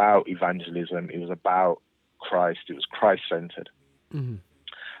was about evangelism. It was about Christ. It was Christ centered.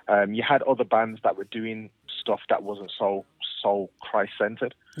 You had other bands that were doing stuff that wasn't so Christ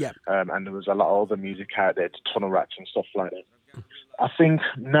centered. Yeah. And there was a lot of other music out there, Tunnel Rats and stuff like that. I think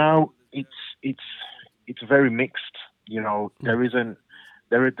now it's very mixed. You know, there are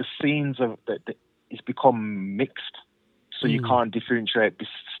the scenes of it's become mixed, so you can't differentiate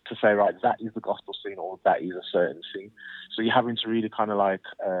to say, right, that is the gospel scene or that is a certain scene. So you're having to really kind of like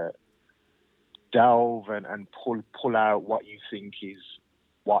delve and pull out what you think is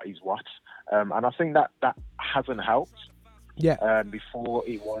what. And I think that hasn't helped. Yeah. Before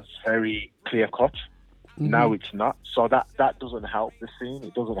it was very clear cut. Now it's not. So that doesn't help the scene.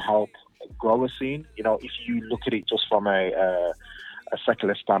 It doesn't help grow a scene. You know, if you look at it just from a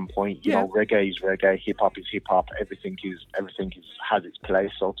secular standpoint, you know, reggae is reggae, hip hop is hip hop. Everything has its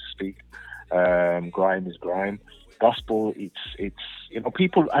place, so to speak. Grime is grime. Gospel, it's you know,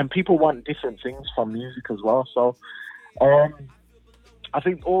 people want different things from music as well. So I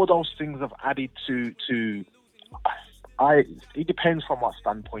think all those things have added to. It depends from what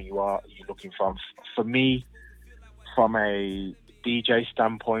standpoint you're looking from. For me, from a DJ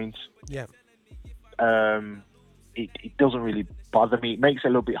standpoint, it doesn't really bother me. It makes it a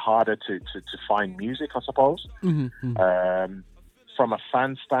little bit harder to find music, I suppose. From a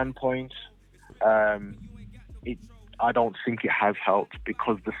fan standpoint, I don't think it has helped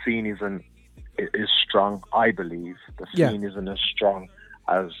because the scene is strong. I believe the scene isn't as strong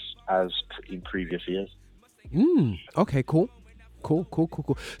as in previous years. Okay, cool.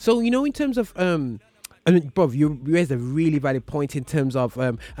 So, you know, in terms of I mean, Bob, you raised a really valid point in terms of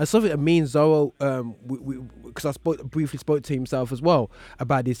and something that me and Zorro, because I briefly spoke to himself as well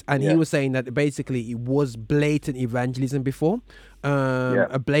about this, and he was saying that basically it was blatant evangelism before,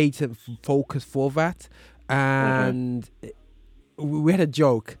 a blatant focus for that, and we had a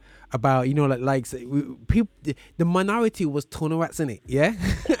joke about, you know, like people, the minority was tunnel rats in it,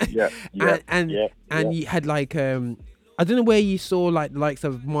 and you had like I don't know where you saw like the likes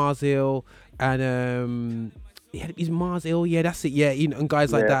of Mars Hill and is Mars Hill, that's it, you know, and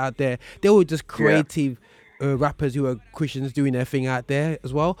guys like that out there. They were just creative rappers who were Christians doing their thing out there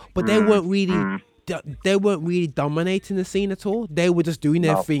as well, but they weren't really dominating the scene at all. They were just doing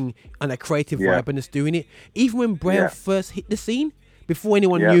their thing on a creative vibe and just doing it. Even when Braille first hit the scene, before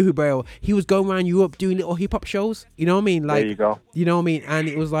anyone knew who Braille, he was going around Europe doing little hip hop shows. You know what I mean? Like, there you go. You know what I mean? And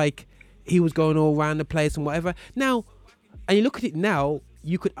it was like he was going all around the place and whatever. Now, and you look at it now,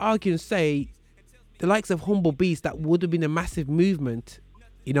 you could argue and say the likes of Humble Beast, that would have been a massive movement.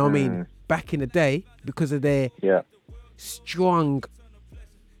 You know what I mean? Back in the day, because of their strong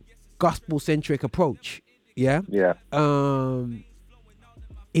gospel-centric approach. He's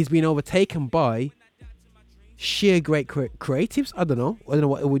been overtaken by sheer great creatives. I don't know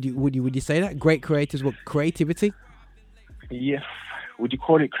what would you say that great creators? What creativity? Yeah, would you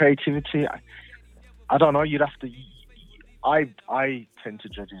call it creativity? I don't know. You'd have to. I tend to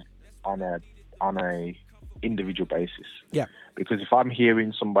judge it on a individual basis. Yeah. Because if I'm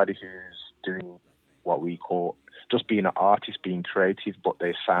hearing somebody who's doing what we call just being an artist, being creative, but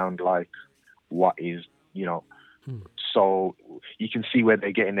they sound like what is, you know. So you can see where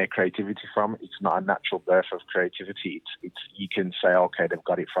they're getting their creativity from. It's not a natural birth of creativity. It's you can say, okay, they've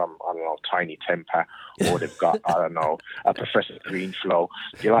got it from, I don't know, Tiny Temper, or they've got, I don't know, a Professor Green flow.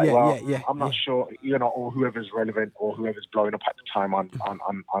 You're like, I'm not sure, you know, or whoever's relevant or whoever's blowing up at the time on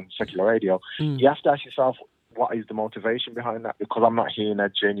secular radio. You have to ask yourself, what is the motivation behind that? Because I'm not hearing a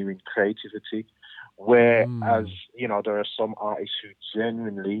genuine creativity Whereas, you know, there are some artists who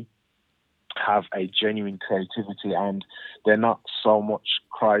genuinely have a genuine creativity and they're not so much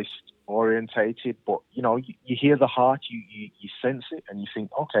Christ orientated, but you know, you hear the heart, you sense it, and you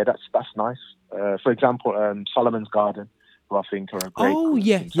think, okay, that's nice. For example, Solomon's Garden, who I think are a great. Oh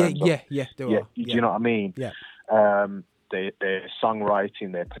yeah. Do you know what I mean? Yeah. Their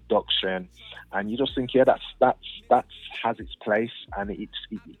songwriting, their production, and you just think, yeah, that's has its place, and it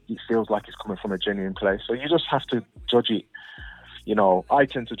feels like it's coming from a genuine place. So you just have to judge it. You know, I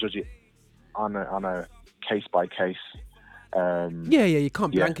tend to judge it on a case by case. You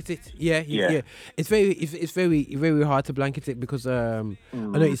can't blanket it. It's very hard to blanket it because I know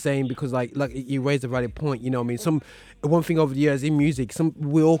what you're saying, because like you raised a valid point, you know what I mean. One thing over the years in music,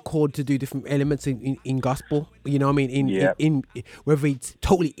 we're all called to do different elements in gospel, you know what I mean, in whether it's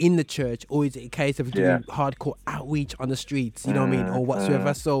totally in the church or is it a case of doing hardcore outreach on the streets, you know what I mean, or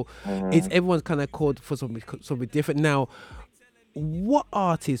whatsoever. So it's everyone's kind of called for something different. Now, what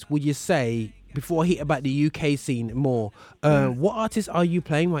artists would you say, before I hit about the UK scene more, what artists are you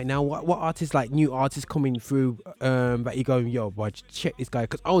playing right now? What artists, like new artists coming through, that you're going, yo, boy, check this guy?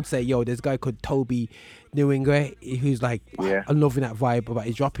 Because I would say, yo, there's a guy called Tobe, Nwigwe, who's like, I'm loving that vibe about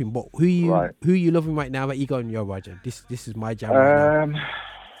his dropping. But who you loving right now that you're going, yo, Roger, this is my jam right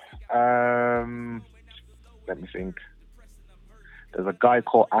now? Let me think. There's a guy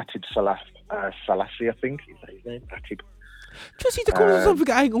called Atib Selassie, I think. Is that his name? Atib. Just need to call him something.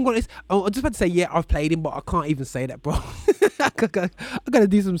 I'm just about to say, yeah, I've played him, but I can't even say that, bro. I gotta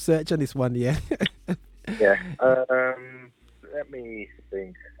do some search on this one, yeah. Let me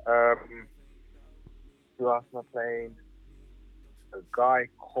think. Who else am I playing? A guy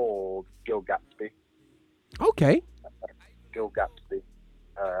called Gil Gatsby. Okay. Gil Gatsby,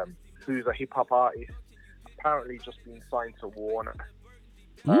 who's a hip hop artist. Apparently, just been signed to Warner.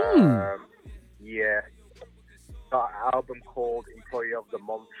 Got an album called Employee of the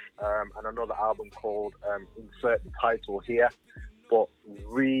Month, and another album called Insert the Title Here, but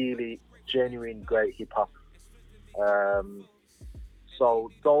really genuine great hip hop.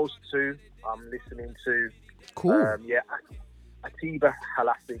 So those two I'm listening to. Cool. Atiba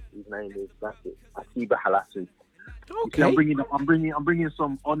Halassi, his name is. That's it. Atiba Halassi. Okay. I'm bringing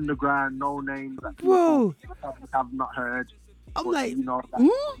some underground no names that people have not heard. I'm like, you know,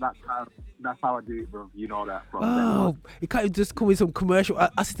 that's how I do it, bro. You know that, bro. Oh, you can't just call me some commercial.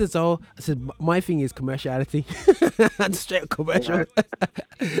 I said to Zoe, I said, my thing is commerciality. And straight up commercial.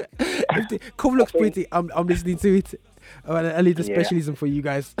 If the cover looks pretty, I'm listening to it. I leave the specialism for you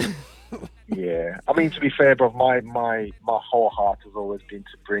guys. Yeah. I mean, to be fair, bro, my whole heart has always been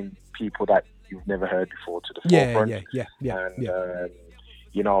to bring people that you've never heard before to the forefront. And,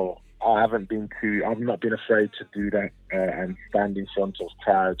 you know, I've not been afraid to do that and stand in front of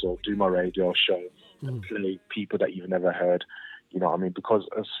crowds or do my radio show and play people that you've never heard. You know what I mean? Because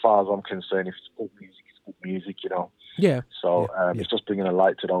as far as I'm concerned, if it's good music, it's good music, you know? Yeah. So it's just bringing a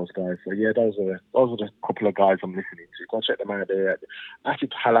light to those guys. So yeah, those are the couple of guys I'm listening to. Go check them out there.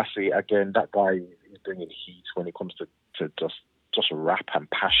 Atib Halassi, again, that guy is bringing heat when it comes to just rap and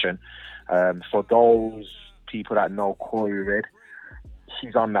passion. For those people that know Corey Red,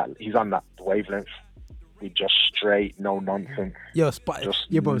 he's on that wavelength with just straight, no nonsense. Yo,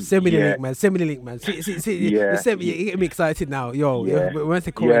 bro, send me the link, man. Send me the link, man. See, you get me excited now. Yo, when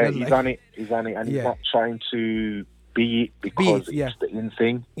the Corey, he's on it, and he's not trying to be it because it's the in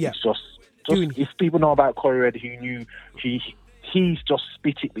thing. Yeah. It's just if people know about Corey Red, he's just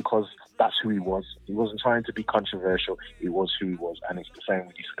spit it because that's who he was. He wasn't trying to be controversial. He was who he was, and it's the same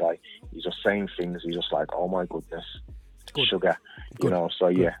with this guy. He's just saying things. He's just like, oh my goodness. Good. Sugar, you know. So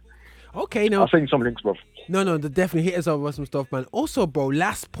yeah. Okay, now I'll send you some links, bro. No, definitely hit us up with some stuff, man. Also, bro,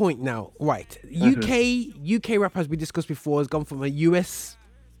 last point now. Right, UK rap, as we discussed before, has gone from a US,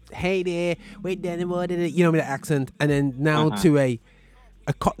 hey there, wait there, you know, with the accent, and then now to a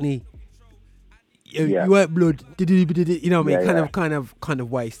Cockney. You weren't blood, you know what I mean? Kind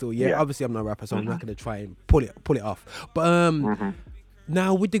of way still. Yeah. Obviously, I'm not a rapper, so I'm not gonna try and pull it off. But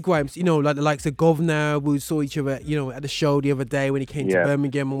now with the Grimes, you know, like the likes of Governor, we saw each other, you know, at the show the other day when he came to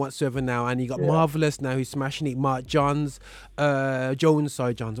Birmingham and whatsoever now, and you got Marvelous now who's smashing it, Marc Jones. Why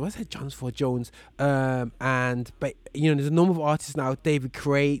said Jones for Jones? But you know, there's a number of artists now, David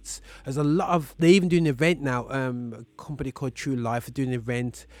Crates, there's a lot of, they're even doing an event now, a company called True Life are doing an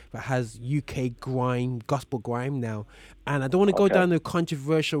event that has UK grime, gospel grime now, and I don't want to go down the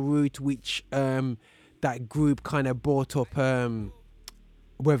controversial route which that group kind of brought up,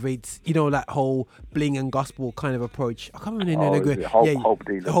 whether it's that whole bling and gospel kind of approach. I can't remember the name. Hope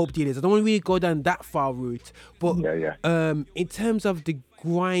dealers. Hope dealers. I don't want to really go down that far route, but in terms of the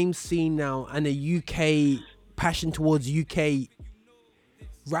grime scene now and the UK passion towards UK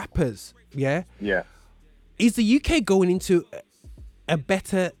rappers, is the UK going into a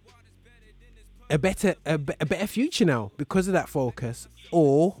better future now because of that focus,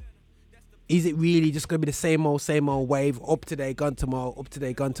 or is it really just going to be the same old wave? Up today, gone tomorrow. Up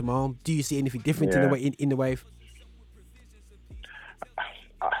today, gone tomorrow. Do you see anything different in the wave?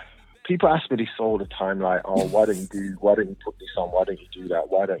 People ask me this all the time, like, "Oh, why don't you put this on? Why don't you do that?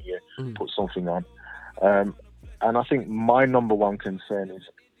 Why don't you put something on?" And I think my number one concern is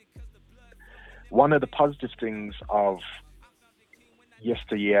one of the positive things of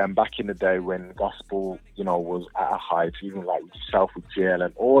yesteryear and back in the day when gospel, was at a height, even like yourself with jail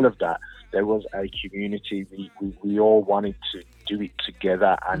and all of that. There was a community. We all wanted to do it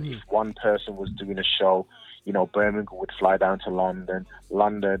together. And if one person was doing a show, Birmingham would fly down to London.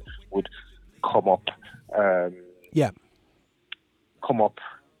 London would come up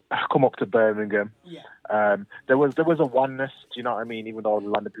to Birmingham. There was a oneness. Do you know what I mean? Even though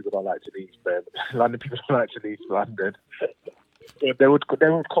London people don't like to leave Birmingham, London people don't like to leave London. They would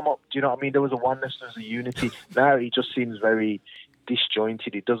come up. Do you know what I mean? There was a oneness. There was a unity. Now it just seems very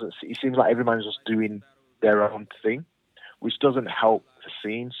disjointed. It seems like everyone's just doing their own thing, which doesn't help the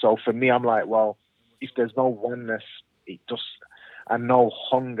scene. So for me, I'm like, well, if there's no oneness, and no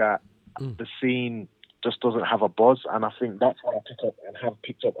hunger, the scene just doesn't have a buzz. And I think that's what I pick up and have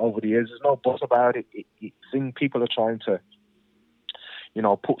picked up over the years. There's no buzz about it. People are trying to,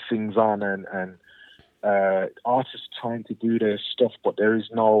 put things on and artists trying to do their stuff, but there is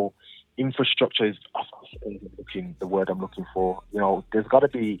no infrastructure. Is the word I'm looking for. We've got to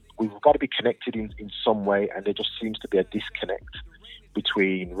be connected in some way, and there just seems to be a disconnect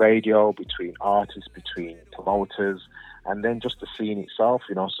between radio, between artists, between promoters, and then just the scene itself.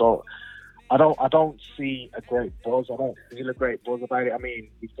 So I don't see a great buzz. I don't feel a great buzz about it. I mean,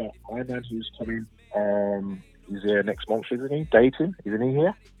 we've got my man who's coming. He's here next month, isn't he? Dating, isn't he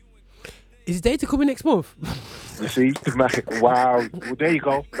here? Is Data coming next month? You see? Wow. Well, there you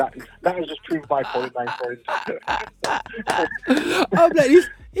go. That has just proved my point, my friend. I'm like, you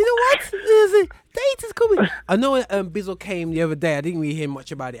know what? Data's coming. I know Bizzle came the other day. I didn't really hear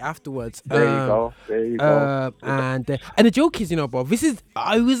much about it afterwards. There you go. And the joke is, bro,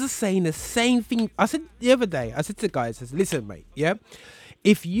 I was just saying the same thing. I said the other day, I said to the guys, listen, mate,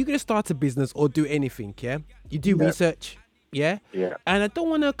 if you're going to start a business or do anything, you do research, and I don't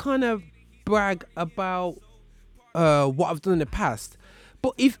want to kind of brag about what I've done in the past,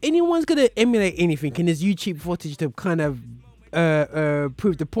 but if anyone's gonna emulate anything and there's YouTube footage to kind of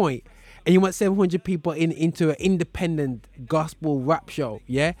prove the point, and you want 700 people into an independent gospel rap show,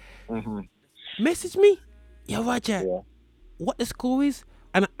 message me, Roger, what the score is.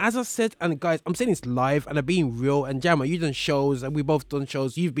 And as I said, and guys, I'm saying this live and I'm being real, and Jammer, you've done shows and we both done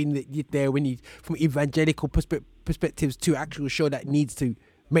shows. You've been there when you, from evangelical perspectives to actual show that needs to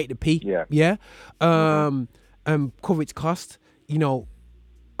make the P. Cover its cost.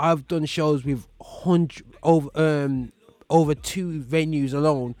 I've done shows with over 2 venues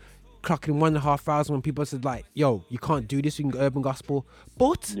alone, clocking 1,500 when people said like, yo, you can't do this in urban gospel,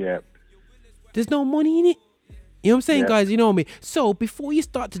 but there's no money in it. You know what I'm saying, guys? You know me. So before you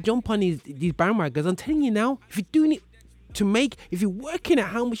start to jump on these bandwagons, I'm telling you now, if you're doing it to make, if you're working at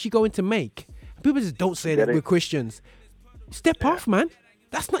how much you're going to make, people just don't say that we're Christians. Step off, man.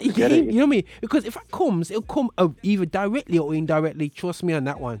 That's not your game. You know what I mean? Because if it comes, it'll come either directly or indirectly. Trust me on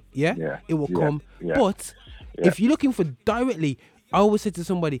that one. It will come. But if you're looking for directly, I always say to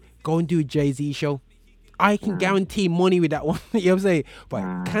somebody, go and do a Jay-Z show. I can guarantee money with that one. You know what I'm saying? But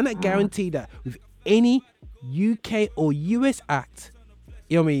I cannot guarantee that with any UK or US act.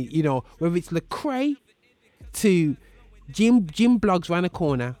 You know what I mean? Whether it's Lecrae to Jim Blogs round the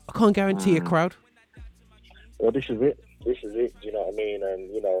corner, I can't guarantee a crowd. Well, this is it. Do you know what I mean? And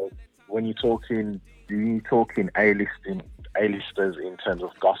when you're talking A-listers in terms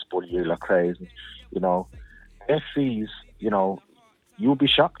of gospel, Lecrae's, their fees, you'll be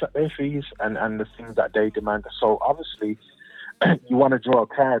shocked at their fees and the things that they demand. So obviously, you want to draw a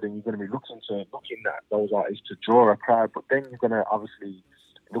crowd, and you're going to be looking at those artists to draw a crowd. But then you're going to obviously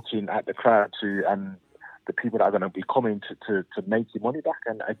looking at the crowd and the people that are going to be coming to make your money back.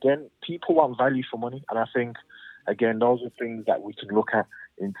 And again, people want value for money, and I think, again, those are things that we can look at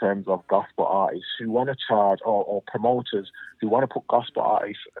in terms of gospel artists who want to charge, or promoters who want to put gospel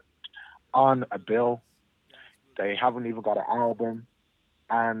artists on a bill. They haven't even got an album,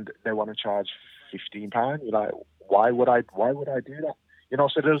 and they want to charge £15. You're like, why would I do that? You know,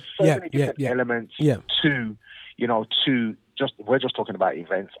 so there's so many different elements to, you know, we're just talking about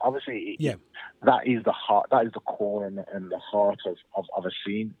events. Obviously, that is the heart, that is the core and the heart of a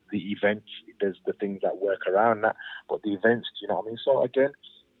scene. The events, there's the things that work around that, but the events, you know what I mean? So again,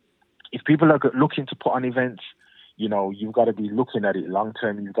 if people are looking to put on events, you know, you've got to be looking at it long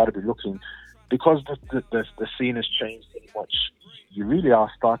term. You've got to be looking, because the scene has changed so much. You really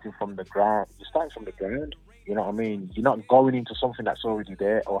are starting from the ground. You're starting from the ground. You know what I mean? You're not going into something that's already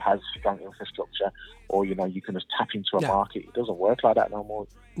there or has strong infrastructure, or, you know, you can just tap into a market. It doesn't work like that no more.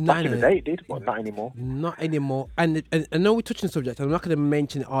 Back in the day it did, but not anymore. Not anymore. And I know we're touching the subject. I'm not going to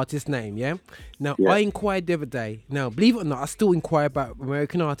mention the artist's name, yeah? Now, I inquired the other day. Now, believe it or not, I still inquire about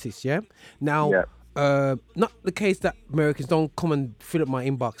American artists, yeah? Now, not the case that Americans don't come and fill up my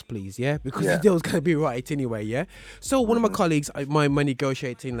inbox, please, yeah? Because the deal's going to be right anyway, yeah? So one of my colleagues, my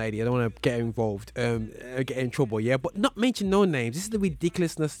negotiating lady, I don't want to get involved, get in trouble, yeah? But not mention no names. This is the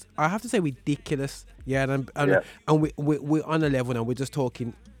ridiculousness. I have to say ridiculous, yeah? And we're on a level now. We're just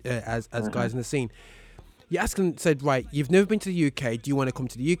talking as guys in the scene. You asked and said, right, you've never been to the UK. Do you want to come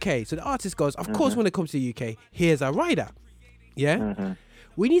to the UK? So the artist goes, of course I want to come to the UK. Here's our rider, yeah?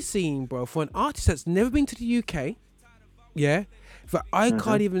 We need seeing, bro, for an artist that's never been to the UK, yeah, but I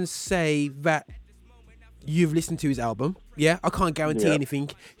can't even say that you've listened to his album, yeah. I can't guarantee anything.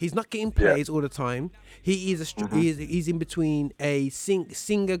 He's not getting plays all the time. He is he's in between a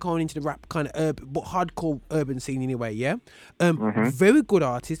singer going into the rap kind of urban, but hardcore urban scene anyway, yeah. Very good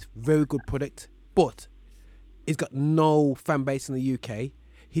artist, very good product, but he's got no fan base in the UK.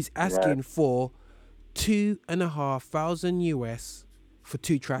 He's asking for $2,500 US for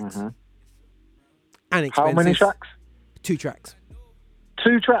 2 tracks. And expenses. How many tracks? 2 tracks.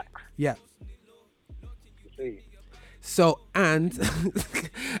 2 tracks? Yeah. So, and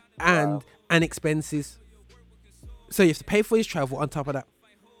expenses. So you have to pay for his travel on top of that.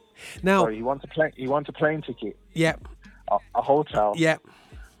 Now, so you want a plane ticket? Yeah. A hotel? Yeah.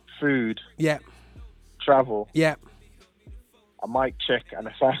 Food? Yeah. Travel? Yeah. A mic check and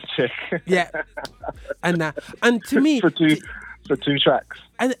a sound check? Yeah. And to me... For 2 tracks.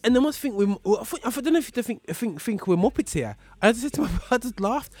 And they must think I don't know if they think we're Muppets here. I just said to I just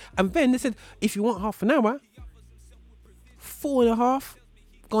laughed. And then they said, if you want half an hour, 4.5,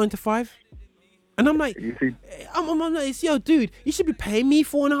 going to 5. And I'm like, I'm like, yo, dude, you should be paying me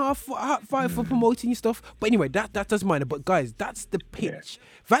 4.5, 5 for promoting your stuff. But anyway, that doesn't matter. But guys, that's the pitch.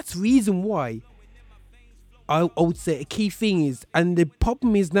 That's reason why I would say a key thing is, and the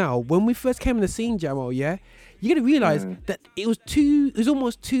problem is now, when we first came on the scene, Jamo, yeah, you gotta realize that it was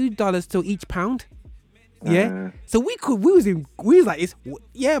almost $2 to each pound. Yeah. So we was like,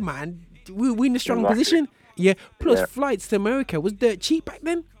 yeah, man, we're in a strong position. Yeah. Plus flights to America was dirt cheap back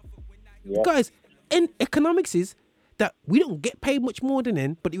then. Yeah. Guys, and economics is that we don't get paid much more than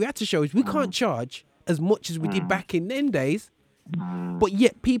then, but the reality show is we can't charge as much as we did back in them days. But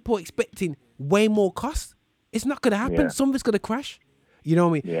yet people are expecting way more costs. It's not going to happen. Some of it's going to crash. You know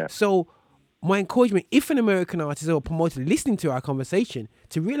what I mean? Yeah. So my encouragement, if an American artist or promoter listening to our conversation,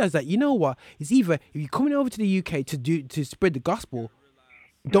 to realize that, you know what, it's either if you're coming over to the UK to spread the gospel,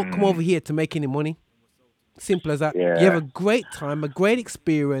 don't come over here to make any money. Simple as that. Yeah. You have a great time, a great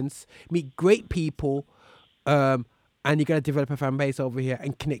experience, meet great people, and you're going to develop a fan base over here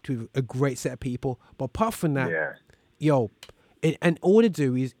and connect with a great set of people. But apart from that, and all to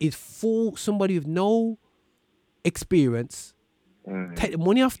do is for somebody with no experience, take the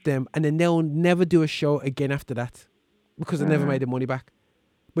money off them, and then they'll never do a show again after that because they never made the money back.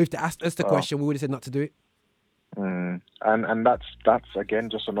 But if they asked us the question, we would have said not to do it. And that's again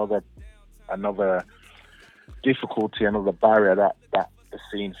just another difficulty, another barrier that the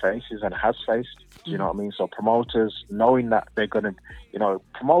scene faces and has faced. Do you know what I mean? So promoters, knowing that they're gonna,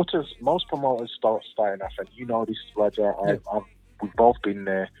 most promoters starting off, and you know this, Roger. We've both been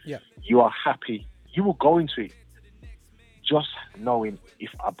there. Yeah. You are happy. You will go into it just knowing if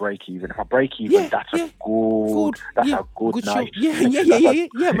I break even. If I break even, that's a good night.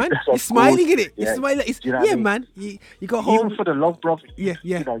 Yeah, man. You're smiling in it. You're smiling. You know what I mean? Man. You got home. Even for the love, bro.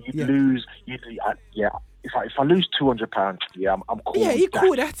 You'd lose. If I lose £200, I'm cool. Yeah, you're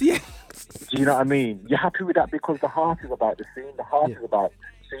cool with that. Yeah. Do you know what I mean? You're happy with that because the heart is about the scene. The heart is about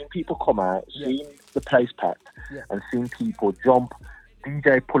seeing people come out, seeing the place packed, and seeing people jump.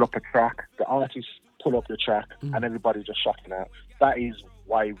 DJ pull up a track, the artist pull up the track, and everybody just shouting out. That is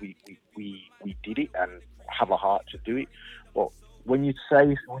why we did it and have a heart to do it. But when you're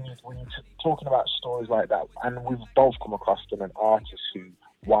talking about stories like that, and we've both come across them, an artist who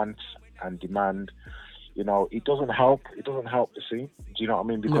wants and demand, it doesn't help. It doesn't help the scene. Do you know what I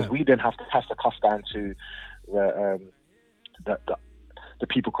mean? Because we then have to pass the cost down to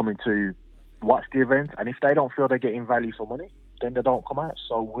people coming to watch the event, and if they don't feel they're getting value for money, then they don't come out.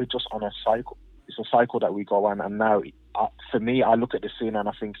 So we're just on a cycle. It's a cycle that we go on, and now for me, I look at the scene and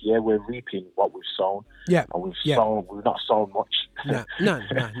I think, yeah, we're reaping what we've sown. Yeah, and we've not sown much. No, not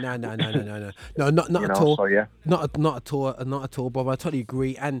at all. So yeah, not at all, Bob. I totally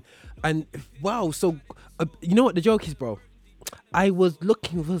agree. And wow, so you know what the joke is, bro? I was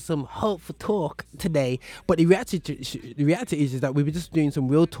looking for some hopeful talk today, but the reality is that we were just doing some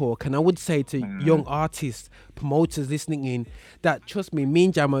real talk. And I would say to young artists, promoters listening in, that trust me, me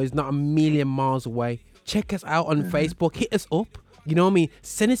and Jamo is not a million miles away. Check us out on Facebook. Hit us up. You know what I mean?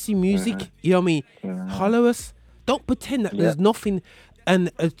 Send us your music. You know what I mean? Follow us. Don't pretend that there's nothing.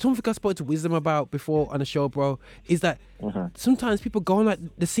 And something I spoke to Wisdom about before on the show, bro, is that sometimes people go on like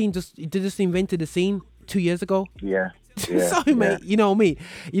the scene they just invented the scene 2 years ago. Yeah. Sorry, mate. You know what I mean?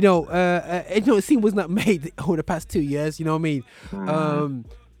 The scene was not made over the past 2 years. You know what I mean?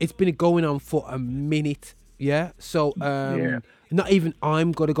 It's been going on for a minute. Yeah. So not even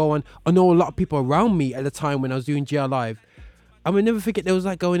I'm gonna go on. I know a lot of people around me at the time when I was doing GR Live. I will never forget. There was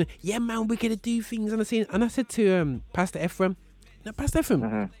like going, yeah, man, we're gonna do things on the scene. And I said to Pastor Ephraim, to be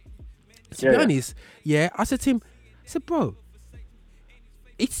honest, I said to him, I said, bro,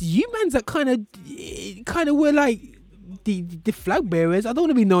 it's you mans that kind of were like the flag bearers. I don't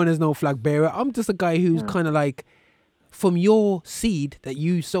want to be known as no flag bearer. I'm just a guy who's kind of like from your seed that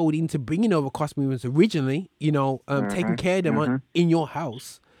you sowed into bringing over cross movements originally, taking care of them in your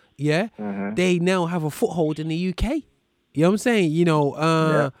house. Yeah. They now have a foothold in the UK. You know what I'm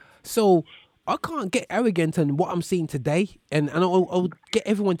saying? So I can't get arrogant on what I'm seeing today, and I'll get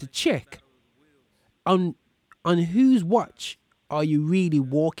everyone to check on whose watch are you really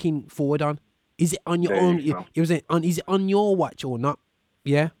walking forward on? Is it on your own? Is it on your watch or not?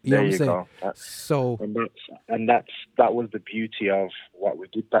 Yeah, you know what I'm saying. So that was the beauty of what we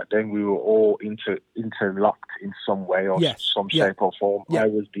did back then. We were all interlocked in some way or some shape or form. I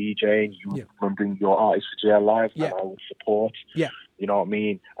was DJing, you would bring your artist for GR Live, and I would support. Yeah, you know what I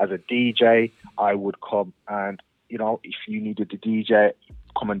mean. As a DJ, I would come and if you needed a DJ,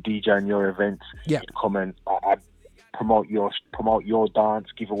 come and DJ on your events. Yeah, come and I'd promote your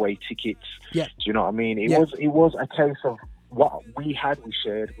dance, give away tickets. Yeah, do you know what I mean? It was a case of what we had, we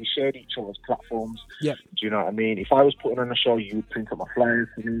shared each other's platforms. Yeah. Do you know what I mean? If I was putting on a show, you would print up my flyers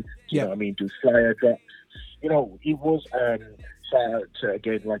for me. Do you know what I mean? Do flyer drops. It was shout out to,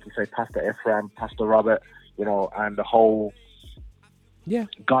 again, like you say, Pastor Ephraim, Pastor Robert, and the whole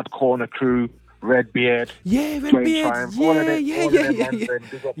God Corner crew, Redbeard, Triumph, all of them,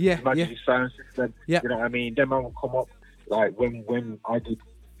 Magic Sound System. You know what I mean? Them man will come up like when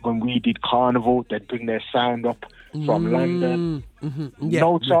we did Carnival, they'd bring their sound up from London.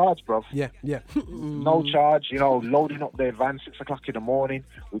 No charge, bruv. No charge, loading up their van 6 o'clock in the morning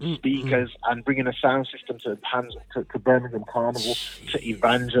with speakers and bringing a sound system to Birmingham Carnival to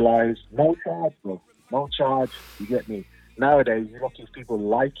evangelize. No charge, bruv. No charge. You get me? Nowadays, you're lucky if people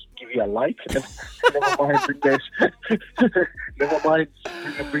give you a like. Never mind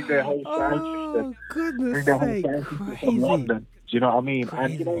bring their whole sound system. Goodness bring their whole sound system from London. Do you know what I mean?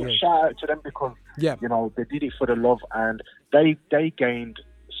 And shout out to them because they did it for the love, and they gained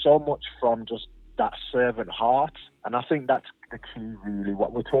so much from just that servant heart. And I think that's the key, really.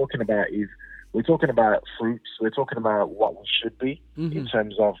 What we're talking about is we're talking about fruits. We're talking about what we should be in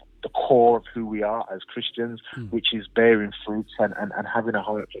terms of the core of who we are as Christians, which is bearing fruits and having a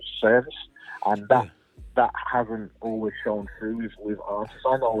heart of service. And that hasn't always shown through with artists.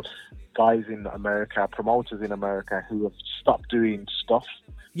 I know guys in America, promoters in America, who have stopped doing stuff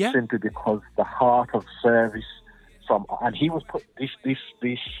simply because the heart of service and he was this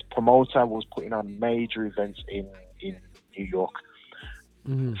promoter was putting on major events in New York.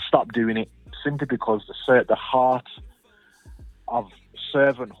 Stopped doing it simply because the heart of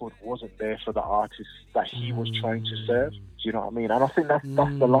servanthood wasn't there for the artists that he was trying to serve. Do you know what I mean? And I think that's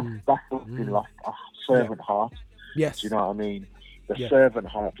what's been lost, a servant heart. Yes. Do you know what I mean? The servant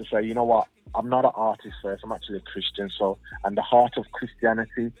heart to say, you know what, I'm not an artist first, I'm actually a Christian. So, and the heart of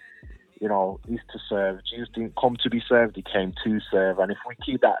Christianity, is to serve. Jesus didn't come to be served, he came to serve. And if we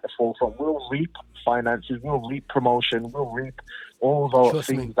keep that at the forefront, we'll reap finances, we'll reap promotion, we'll reap all those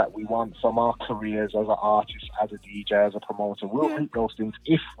things that we want from our careers as an artist, as a DJ, as a promoter. We'll reap those things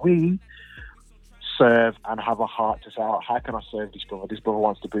if we serve and have a heart to say, how can I serve this brother? This brother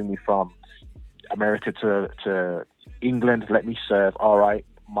wants to bring me from America to England, let me serve. All right,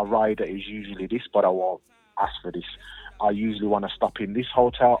 my rider is usually this, but I won't ask for this. I usually want to stop in this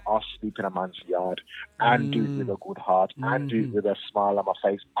hotel. I'll sleep in a man's yard and do it with a good heart and do it with a smile on my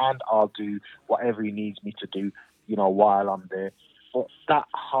face, and I'll do whatever he needs me to do, while I'm there. But that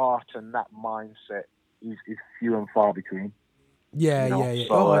heart and that mindset is few and far between. Yeah, you know? yeah.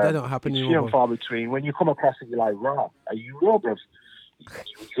 So, That don't happen it's anymore. few and far between. When you come across it, you're like, "Right, are you real, bro?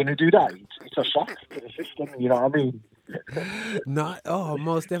 You're gonna do that? It's a shock to the system." You know what I mean?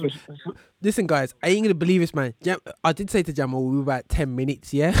 Most definitely. Listen, guys, I ain't gonna believe this, man. I did say to Jamal we were about 10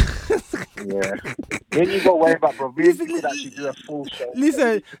 minutes, yeah. Yeah. Then you got way back, bro. We could actually do a full show. Listen,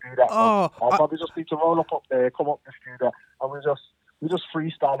 to do that, I'll probably just need to roll up there, come up the studio, and we just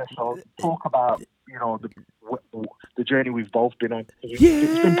freestyle a show, talk about the journey we've both been on.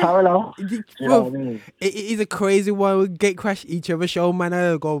 It's been parallel. You know what I mean? It is a crazy one. We get crash each other's show, man.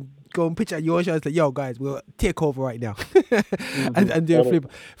 I go and pitch at your show. It's like, yo, guys, we'll take over right now and do a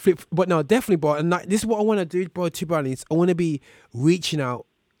flip. But no, definitely, bro. And this is what I want to do, bro. To be honest, I want to be reaching out,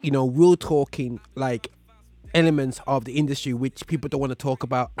 real talking, like elements of the industry which people don't want to talk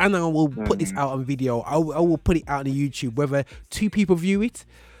about, and I will put this out on video. I will put it out on YouTube, whether 2 people view it,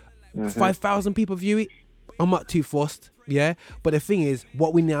 5,000 people view it. I'm not too fussed, yeah. But the thing is,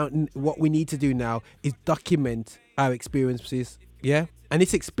 what we need to do now is document our experiences, yeah. And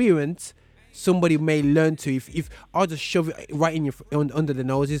this experience, somebody may learn to. If I'll just shove it right in under the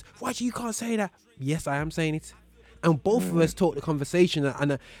noses, why you can't say that? Yes, I am saying it. And both of us talk the conversation.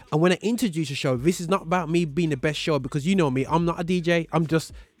 And when I introduce a show, this is not about me being the best show, because you know me, I'm not a DJ. I'm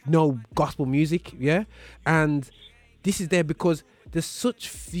just gospel music, yeah. And this is there because there's such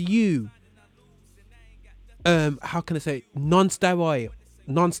few, how can I say, non-sterile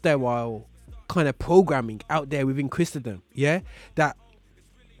kind of programming out there within Christendom, yeah. That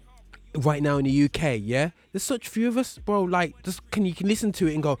right now in the UK, yeah, there's such few of us, bro. Like, you can listen to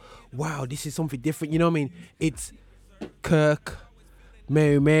it and go, wow, this is something different. You know what I mean? It's Kirk,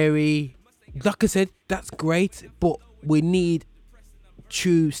 Mary. Like I said, that's great, but we need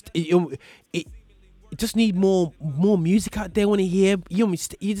true. It just need more music out there. Want to hear? You know,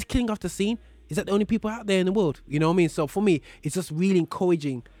 you're just killing off the scene. Is that the only people out there in the world? You know what I mean? So for me, it's just really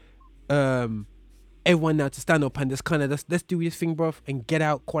encouraging everyone now to stand up and just kind of let's do this thing, bro, and get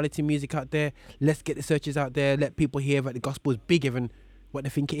out quality music out there. Let's get the searches out there. Let people hear that the gospel is bigger than what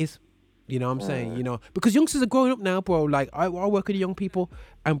they think it is. You know what I'm saying? Because youngsters are growing up now, bro. Like, I work with young people,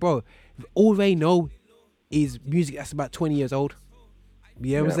 and bro, all they know is music that's about 20 years old.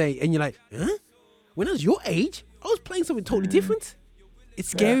 You know what I'm saying? And you're like, huh? When I was your age, I was playing something totally different. It's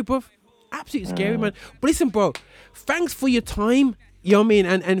scary, bro. Absolutely scary, man. But listen, bro, thanks for your time. You know what I mean?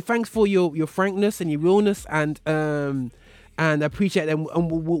 And thanks for your frankness and your realness, and I appreciate them.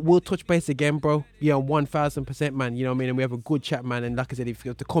 And we'll touch base again, bro. 1000%, man. You know what I mean? And we have a good chat, man. And like I said, if you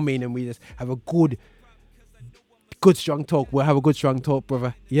have to come in and we just have a good strong talk, we'll have a good strong talk,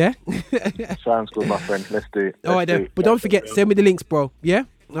 brother. Yeah? Sounds good, my friend. Let's do it. All right, then. But don't forget, send me the links, bro. Yeah?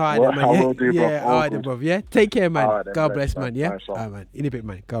 All right, then, man. I will do, bro. Yeah, all right, then, bro. Yeah? Take care, man. Right, then, God bless, man. Yeah? Nice, all right, man. In a bit,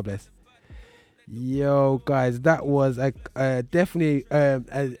 man. God bless. Yo, guys, that was definitely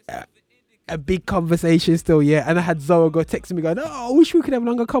a big conversation still, yeah. And I had Zoe go texting me going, oh, I wish we could have a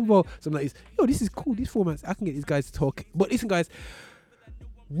longer convo. So I'm like, yo, this is cool, these formats, I can get these guys to talk. But listen, guys,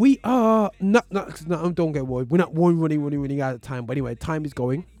 we are not don't get worried, we're not running out of time. But anyway, time is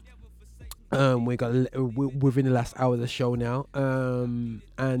going. We're within the last hour of the show now, and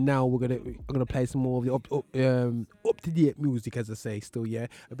now I'm gonna play some more of the up to date music, as I say. Still, yeah,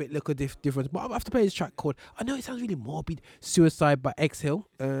 a bit little different. But I have to play this track called, I know it sounds really morbid, "Suicide" by X Hill.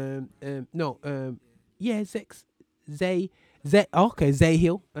 Zay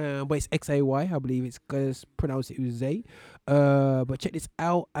Hill. But it's XAY, I believe it's gonna pronounce it with Zay. But check this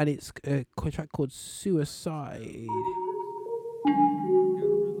out, and it's a track called "Suicide."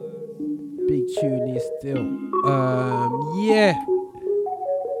 Big tune is still. Yeah.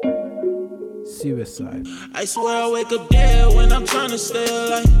 Suicide. I swear I wake up dead when I'm trying to stay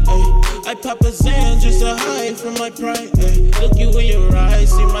alive. I pop a Xan just to hide from my pride. Look you in your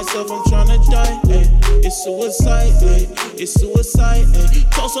eyes, see myself, I'm trying to die. It's suicide, it's suicide.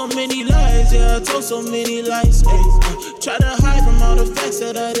 Told so many lies, yeah, I told so many lies. Try to hide from all the facts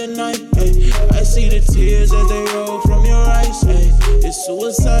that I deny. I see the tears as they roll from your eyes. It's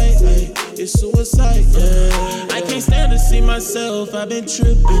suicide, it's suicide. I can't stand to see myself, I've been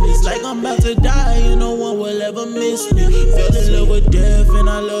tripping. It's like I'm about to die and no one will ever miss me. Fell in love with death and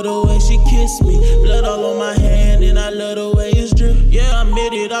I love the way she kissed me. Blood all on my hand and I love the way it's drip. Yeah, I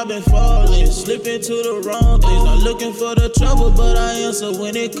admit it, I've been falling, slipping to the wrong things. Not looking for the trouble, but I answer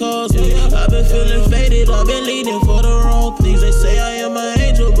when it calls me. I've been feeling faded, I've been leaning for the wrong things. They say I am an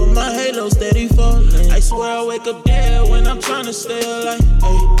angel, but my halo steady falling. I swear I wake up dead when I'm tryna stay alive.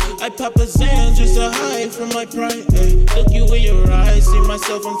 Ay. I pop a Xan just to hide from my pride. Ay. Look you in your eyes, see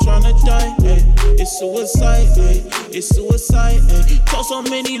myself, I'm tryna die. Ay. It's suicide, ay. It's suicide. Ay. Told so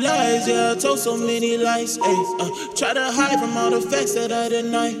many lies, yeah, I told so many lies. Ay. Try to hide from all the facts that I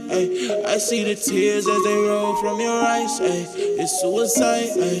deny. Ay. I see the tears as they roll from your eyes. Ay. It's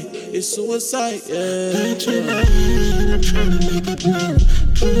suicide, ay. It's suicide, yeah. I'm trying to make a plan.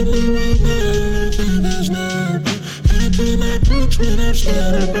 Trying to make my mind, there's no. I put my boots when I'm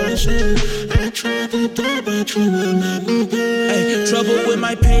started by shit. I tried to die, but you will let me go. Ay, trouble with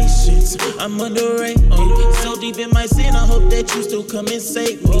my patience, I'm under rain. So deep in my sin, I hope that you still come and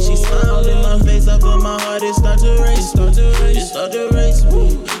save me. She smiled in my face, I feel my heart, it start to race. It start to race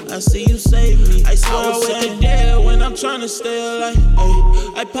me. I see you save me. I swear I went to dead when I'm trying to stay alive.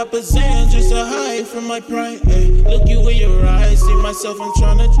 Ay. I pop a Xan just to hide from my pride. Ay. Look you in your eyes, see myself, I'm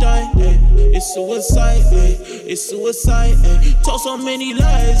trying to die. Ay. It's suicide, ay. It's suicide. Ay. Told so many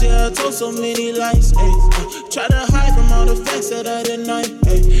lies, yeah, I told so many lies. Ay. Try to hide from all the facts that I deny.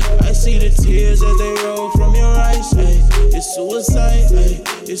 Ay. I see the tears as they roll from your eyes. Ay. It's suicide, ay.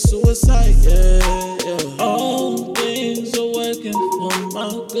 It's suicide, yeah. All things are working for my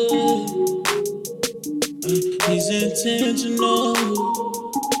good. He's intentional,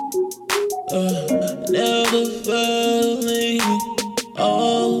 never failing.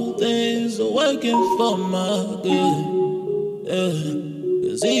 All things are working for my good,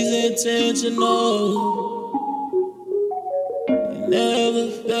 cause he's intentional,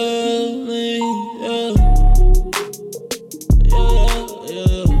 never failing.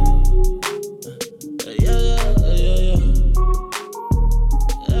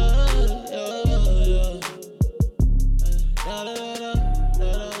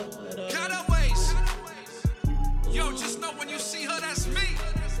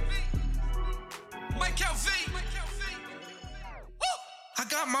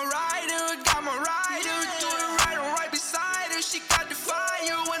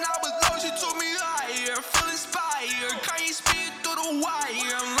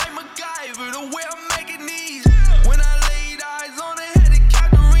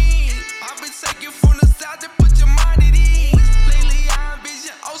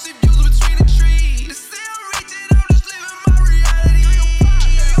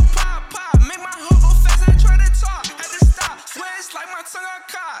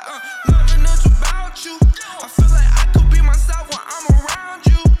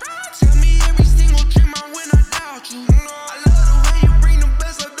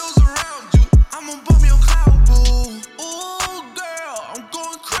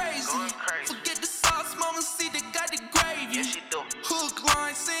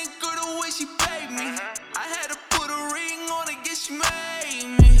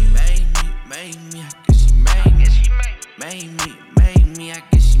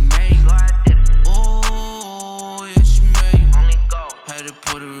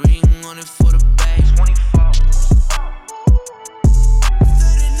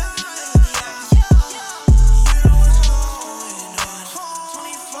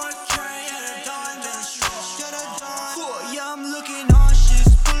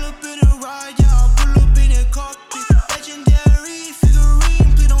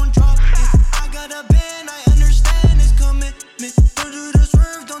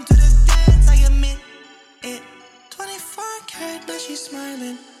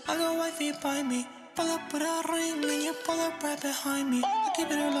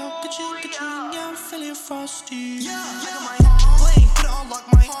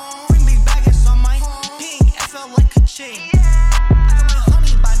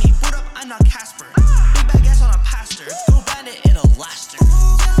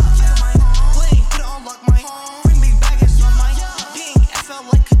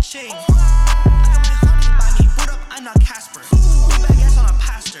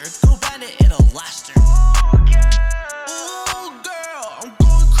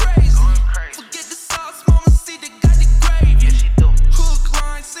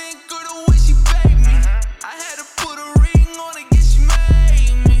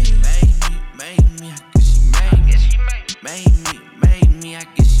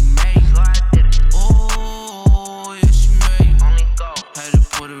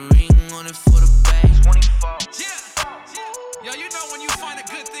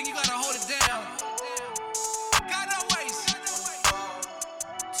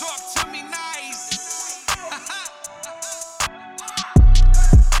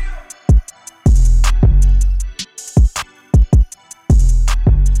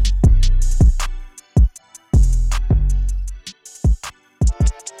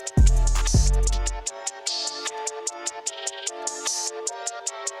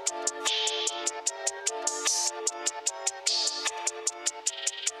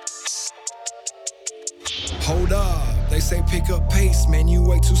 up pace, man, you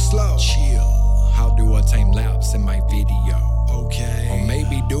way too slow. Chill. How do I time lapse in my video? Okay. Or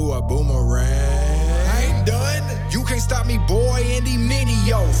maybe do a boomerang. I ain't done. You can't stop me, boy, Andy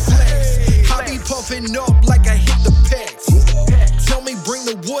Minio. Flex. I be puffing up like I hit the pecs. Tell me bring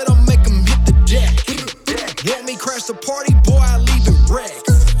the wood, I'll make them hit the deck. Want me crash the party, boy, I leave it wrecked.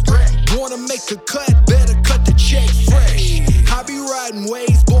 Wanna make a cut, better cut the check fresh. I be riding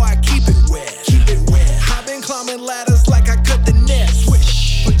waves, boy, I keep it wet. I been climbing ladders like I cut the net.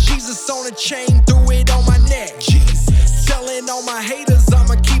 Swish. Put Jesus on a chain, threw it on my neck. Jesus. Telling all my haters,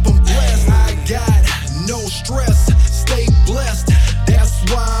 I'ma keep them blessed. I got no stress, stay blessed. That's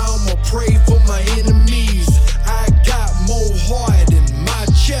why I'ma pray for my enemies. I got more heart in my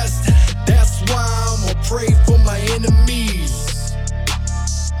chest. That's why I'ma pray for my enemies.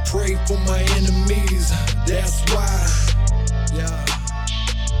 Pray for my enemies. That's why. Yeah.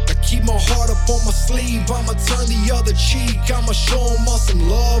 I keep my heart up on my sleeve. I'ma turn the other cheek. I'ma show them all some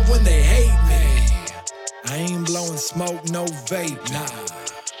love when they hate me. I ain't blowing smoke, no vape, nah.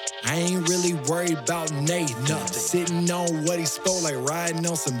 I ain't really worried about Nate, nothing. Sitting on what he spoke, like riding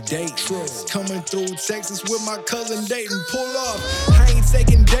on some date trips. Coming through Texas with my cousin Dayton, pull up. I ain't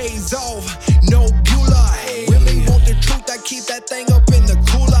taking days off, no Beulah. Really want the truth, I keep that thing up in the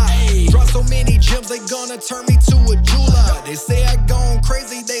cooler. Drop so many gems, they gonna turn me to a jeweler. They say I gone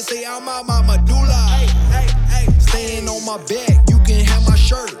crazy, they say I'm out my medulla. Staying on my back, you can have my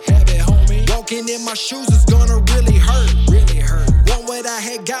shirt. Have it, homie. Walking in my shoes is gonna really hurt. Want what I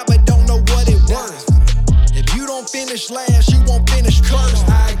had got, but don't know what it worth. If you don't finish last, you won't finish first.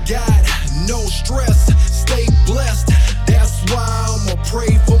 I got no stress, stay blessed. That's why I'ma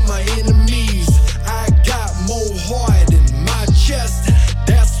pray for my enemies. I got more heart in my chest.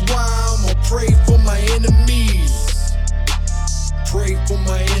 That's why I'ma pray for my enemies. Pray for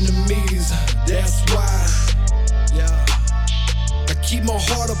my enemies. That's why. Yeah. I keep my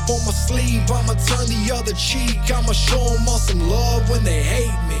heart up on my sleeve. I'ma turn the other cheek. I'ma show them all some love when they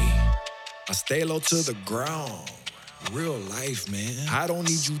hate me. I stay low to the ground. Real life, man. I don't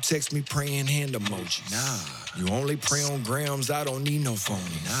need you text me praying hand emoji. Nah. You only pray on grams. I don't need no phony.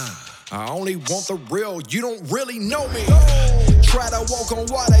 Nah. I only want the real. You don't really know me. Try to walk on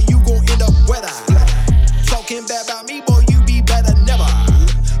water. You gon' end up wetter. Talking bad about me, boy. You be better never.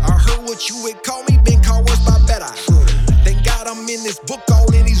 I heard what you would call me. Been called worse by better. Thank God I'm in this book,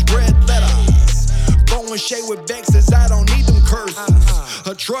 all in these red letters. Throwing shade with vexes, I don't need them curses.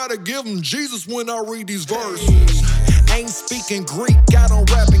 I try to give them Jesus when I read these verses. Ain't speaking Greek, I don't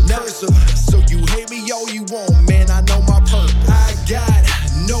rap in cursive. So you hate me all you want, man, I know my purpose. I got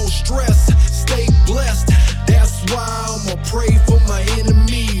no stress, stay blessed. That's why I'ma pray for my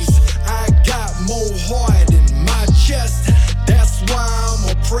enemies. I got more heart in my chest. That's why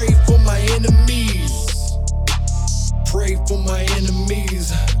I'ma pray for my enemies. Pray for my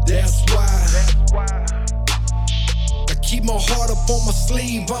enemies, that's why. I keep my heart up on my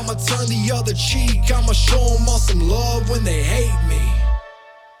sleeve. I'ma turn the other cheek. I'ma show them all some love when they hate me.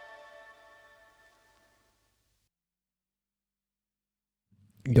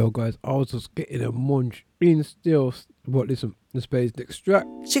 Yo guys, I was just getting a munch in still. But listen, the space next track.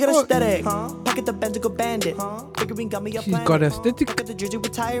 She got aesthetic, pocket the bend to go bandit. Figuring got me up. She's got aesthetic. Got the jersey,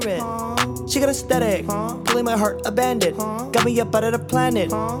 retire it. She got aesthetic, pulling my heart a bandit. Got me up out of the planet,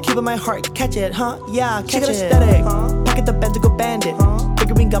 keeping my heart catch it, yeah, catch it. She got aesthetic, pocket the bend to go bandit.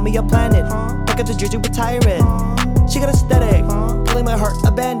 Figuring got me a planet. Pocket the jersey, retire it. She got aesthetic, pulling my heart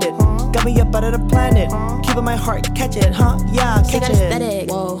a bandit. Got me up out of the planet, keeping my heart catch it, yeah, catch it. She got aesthetic,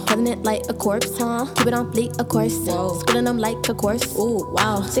 whoa, holding it like a corpse, Keep it on fleek, of course, whoa. Scrolling them like a course, ooh,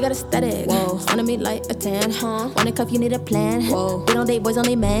 wow. She got aesthetic, whoa. Wanna me like a 10, Wanna cuff, you need a plan, whoa. We don't date boys,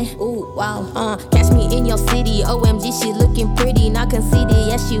 only men, ooh, wow. Catch me in your city, OMG, she looking pretty, not conceited,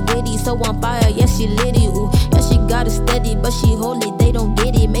 yeah, she witty, so on fire, yeah, she litty, ooh. Yeah, she got it steady, but she holy, they don't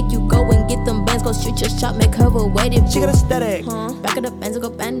get it. Make you go and get them bands, go shoot your shot, make her weighted. She got aesthetic, back of the bands, go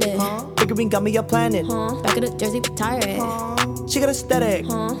bend it. Figuring got me a planet, back of the jersey, retire it. She got aesthetic,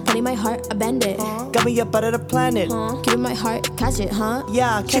 putting my heart, I bend it. Got me up out of the planet, keeping my heart, catch it,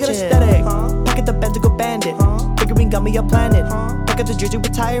 yeah, catch it. She got aesthetic, pocket the bend to go bandit. Figuring got me a planet, back of the jersey,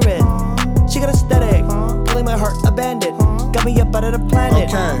 retire it. She got aesthetic, pulling my heart a bandit. Got me up out of the planet,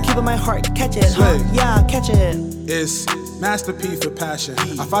 keeping my heart catch it, yeah, catch it. It's masterpiece with passion.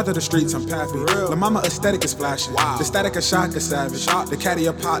 I father the streets, I'm pappy. La mama aesthetic is flashing. The static a shock is savage. The caddy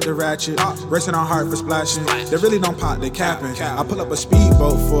a pot the ratchet. Racing on heart for splashing. They really don't pop, they capping. I pull up a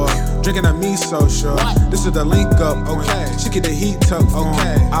speedboat for drinking a me so sure. This is the link up, okay. She get the heat tuck,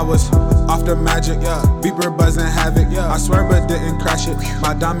 okay. I was off the magic, beeper buzzing havoc. I swear but didn't crash it.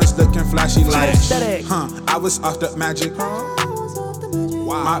 My diamonds looking flashy like, I was off the magic.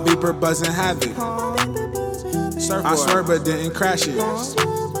 Wow. My beeper buzzing havoc. I swear but didn't crash it.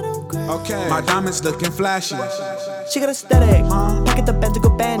 Okay. My diamonds looking flashy. She got aesthetic. Pocket the bed to go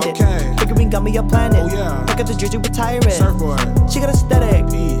bandit. Okay. Figurine got me a planet. Oh yeah. Pocket the jersey with tyrant. Surfboard. She got aesthetic.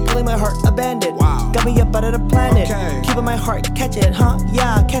 Pulling my heart a bandit. Wow. Got me up out of the planet. Okay. Keeping my heart catch it, huh?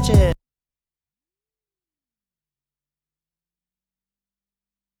 Yeah, catch it.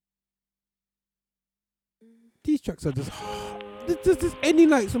 These tracks are just there's any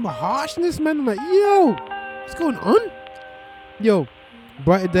like some harshness, man. I'm like, yo, what's going on? Yo,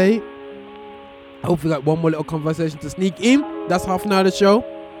 brighter day. Hopefully, like one more little conversation to sneak in. That's half an hour of the show.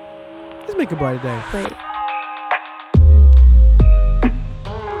 Let's make a brighter day. Wait.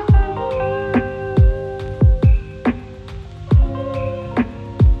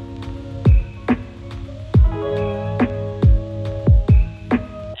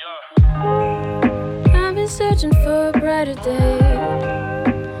 I've been searching for a brighter day.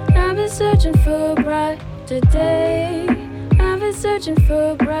 I've been searching for a brighter day. I've been searching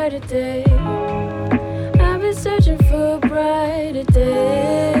for a brighter day. I've been searching for a brighter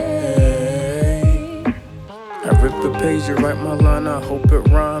day. I rip a page, you write my line, I hope it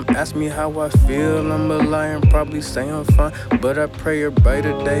rhyme. Ask me how I feel, I'm a lion, probably say I'm fine. But I pray a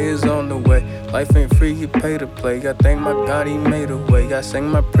brighter day is on the way. Life ain't free, he pay to play. I thank my God, he made a way. I sing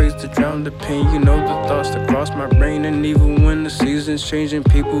my praise to drown the pain. You know the thoughts that cross my brain. And even when the seasons change and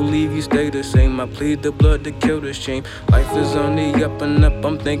people leave, you stay the same. I plead the blood to kill the shame. Life is on the up and up,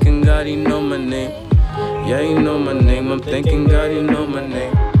 I'm thanking God, he know my name. Yeah, he know my name, I'm thanking God, he know my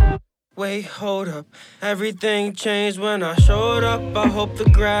name. Wait, hold up. Everything changed when I showed up. I hope the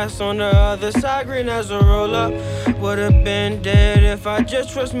grass on the other side green as a roll up. Would've been dead if I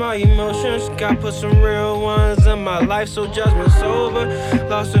just trust my emotions. Got put some real ones in my life, so judgment sober.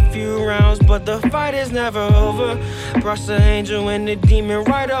 Lost a few rounds, but the fight is never over. Brushed the angel and the demon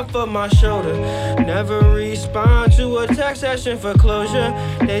right off of my shoulder. Never respond to a text session for closure.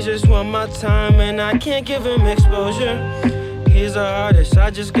 They just want my time and I can't give them exposure. He's an artist, I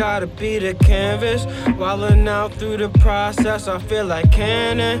just gotta be the canvas. Wildin' out through the process, I feel like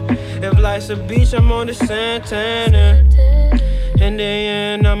cannon. If life's a beach, I'm on the Santana. In the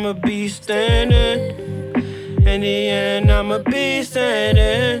end, I'ma be standing. In the end, I'ma be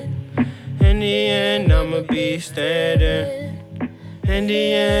standing. In the end, I'ma be standing. In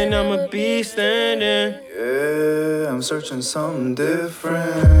the end, I'ma be standing. Yeah, I'm searching something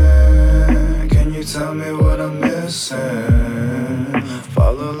different. Can you tell me what I'm missing?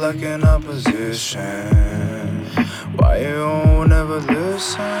 Follow like an opposition. Why you won't ever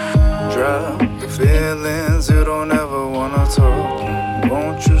listen? Drop the feelings you don't ever wanna talk.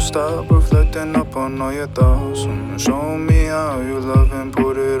 Won't you stop reflecting up on all your thoughts? Show me how you love and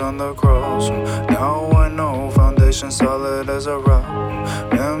put it on the cross. Now I know foundation solid as a rock.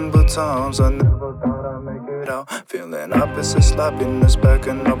 Remember times I never thought I'd make it out. Feeling opposite sloppiness,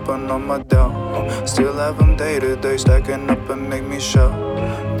 backing up on all my doubt. Still have them day to day, stacking up and make me shout.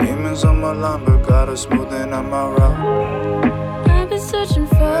 Demons on my line, but got a smoothing on my route. I've been searching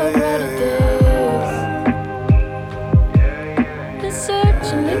for a brighter day. Been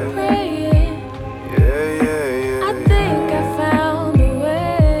searching and praying. I think I found a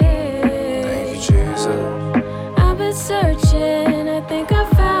way. Thank you, Jesus. I've been searching, I think I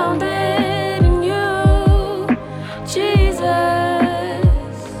found it in you, Jesus.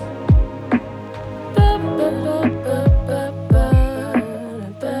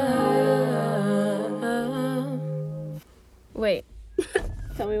 Wait,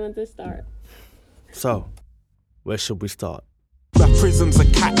 tell me when to start. So, where should we start? My prison's a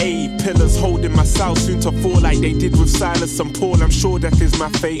cat A, pillars holding my cell soon to fall like they did with Silas and Paul. I'm sure death is my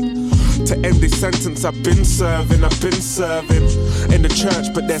fate. To end this sentence, I've been serving in the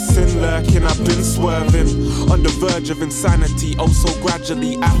church, but there's sin lurking. I've been swerving on the verge of insanity. Oh, so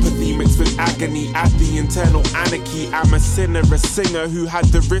gradually, apathy mixed with agony. At the internal anarchy, I'm a sinner, a singer who had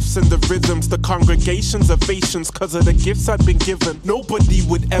the riffs and the rhythms, the congregation's ovations, cause of the gifts I'd been given. Nobody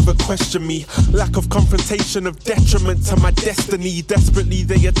would ever question me. Lack of confrontation of detriment to my destiny. Desperately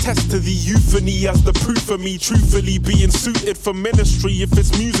they attest to the euphony as the proof of me truthfully being suited for ministry. If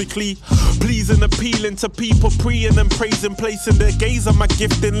it's musically pleasing, appealing to people, preying and praising, placing their gaze on my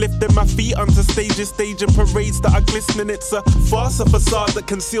gifting, lifting my feet onto stages, staging parades that are glistening. It's a farce, a facade that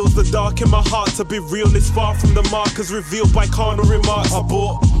conceals the dark in my heart. To be real is far from the mark as revealed by carnal remarks. I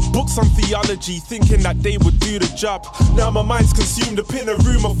bought books on theology thinking that they would do the job. Now my mind's consumed up in a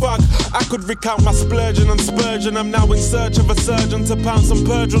room of fog. I could recount my splurging and spurging. I'm now in search of a surgeon to pound some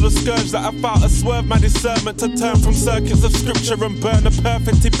purge or the scourge that I felt. A swerve my discernment to turn from circuits of scripture and burn a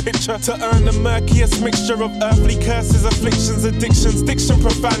perfect picture. to earn the murkiest mixture of earthly curses, afflictions, addictions, diction,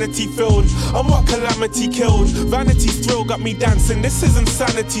 profanity filled. I'm what calamity killed. Vanity's thrill got me dancing. This is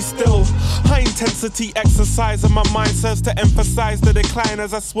insanity still. High intensity exercise and my mind serves to emphasize the decline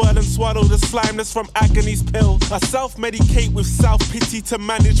as I swirl and swallow the slime that's from agony's pill. I self-medicate with self-pity to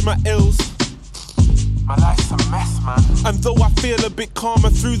manage my ills. My life's a mess, man. And though I feel a bit calmer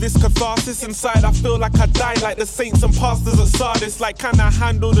through this catharsis, inside I feel like I die like the saints and pastors at Sardis. Like, can I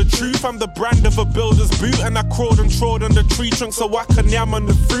handle the truth? I'm the brand of a builder's boot, and I crawled and trod on the tree trunk so I can yam on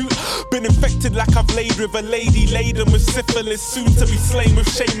the fruit. Been infected like I've laid with a lady laden with syphilis, soon to be slain with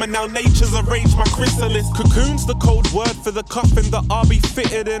shame, and now nature's arranged my chrysalis. Cocoon's the code word for the coffin that I'll be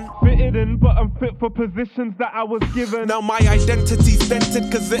fitted in. Fitted in, but I'm fit for positions that I was given. Now my identity's dented,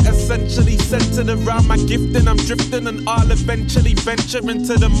 cause it essentially centered around my gifting. I'm drifting and I'll eventually venture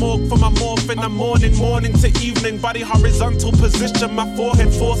into the morgue for my morphine. I'm morning to evening, body horizontal position, my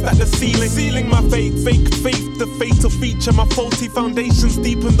forehead forced at the ceiling. Sealing my fate, fake faith, the fatal feature. My faulty foundations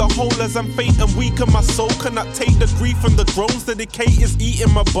deepen the hole as I'm faint and weak, and my soul cannot take the grief and the groans. The decay is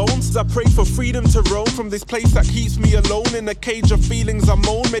eating my bones. I pray for freedom to roam from this place that keeps me alone. In a cage of feelings I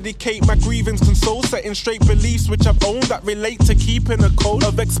moan, medicate my grievings, console, setting straight beliefs which I've owned that relate to keeping a code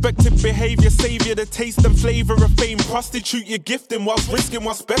of expected behavior. Savior the taste and flavor of fame. Prostitute your gifting whilst risking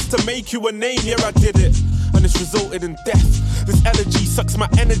what's best to make you a name. Yeah, I did it, and it's resulted in death. This elegy sucks my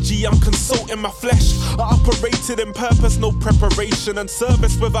energy, I'm consulting my flesh. I operated in purpose, no preparation, and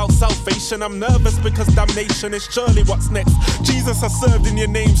service without salvation. I'm nervous because damnation is surely what's next. Jesus, I served in your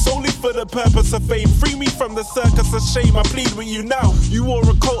name solely for the purpose of fame. Free me from the circus of shame, I plead with you now. You wore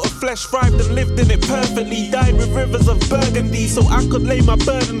a coat of flesh, thrived and lived in it perfectly. Died with rivers of burgundy so I could lay my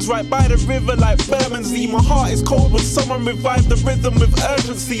burdens right by the river like Bermondsey. My heart is cold when someone revived the rhythm with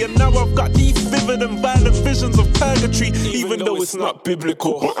urgency, and now I've got these vivid and violent visions of purgatory, even though it's not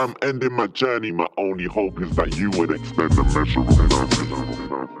biblical. But I'm ending my journey, my only hope is that you would extend the measure of mercy.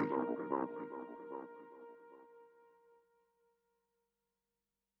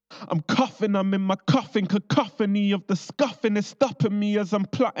 I'm coughing, I'm in my coffin, cacophony of the scuffing is stopping me as I'm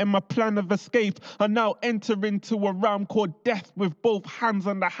plotting my plan of escape. I now enter into a realm called death with both hands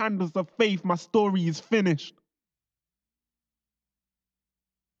on the handles of faith. My story is finished.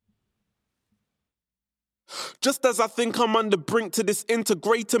 Just as I think I'm on the brink to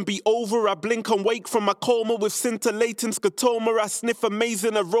disintegrate and be over, I blink and wake from my coma with scintillating scotoma. I sniff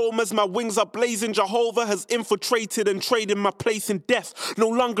amazing aromas, my wings are blazing. Jehovah has infiltrated and traded my place in death. No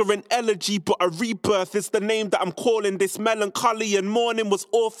longer an elegy, but a rebirth is the name that I'm calling this. Melancholy and mourning was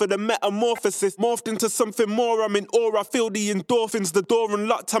offered a metamorphosis, morphed into something more. I'm in awe, I feel the endorphins, the door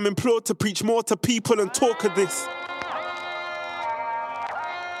unlocked. I'm implored to preach more to people and talk of this.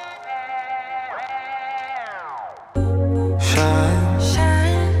 Shine,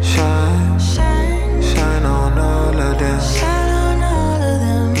 shine, shine, shine, shine on all of them. Shine on all of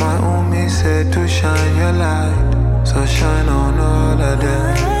them. My Umi said to shine your light, so shine on all of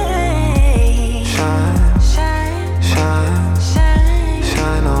them. Shine, shine, shine, shine,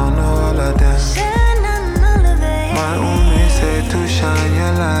 shine on all of them. Shine on all of them. My Umi said to shine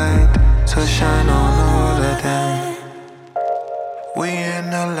your light, so shine on all of them. We in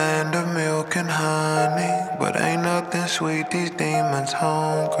the land of milk and honey, but ain't nothing sweet, these demons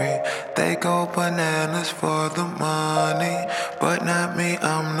hungry. They go bananas for the money, but not me,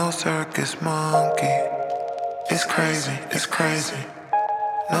 I'm no circus monkey. It's crazy, it's crazy.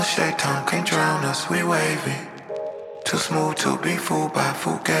 No shaitan can drown us, we wavy. Too smooth to be fooled by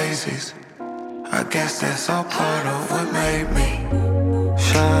fugazis. I guess that's all part of what made me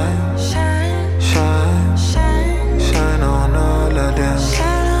shine, shine, shine, shine, shine on all of them.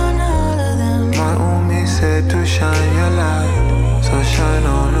 Shine on all of them. My Umi said to shine your light, so shine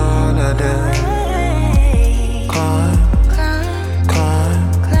on all of them. Climb, climb,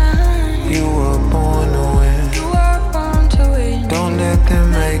 climb, climb. You were born to win. You were born to win. Don't let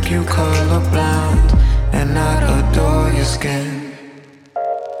them make you colorblind and not adore your skin.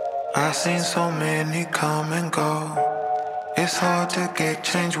 I've seen so many come and go. It's hard to get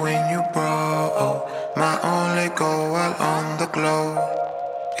change when you broke. My only goal while on the globe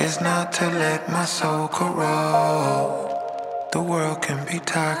is not to let my soul corrode. The world can be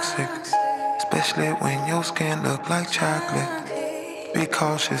toxic, especially when your skin look like chocolate. Be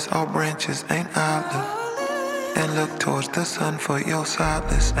cautious, all branches ain't olive, and look towards the sun for your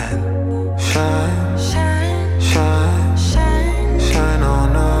solace. And shine, shine, shine, shine, shine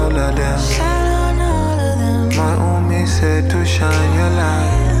on all of them. Shine on all of them. My Umi said to shine your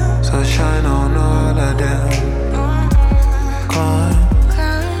light, so shine on all of them. Climb, climb,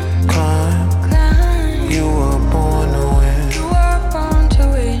 climb. You were born to win. You were born to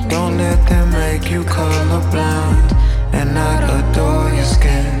win. Don't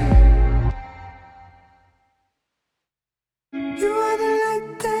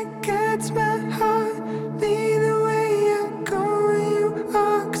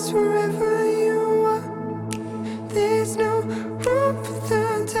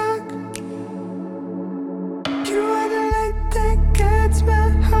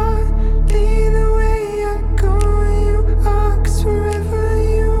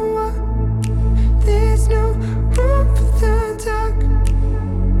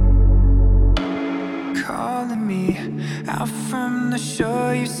Out from the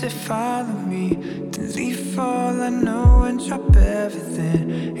shore, you said follow me. Then leave all I know and drop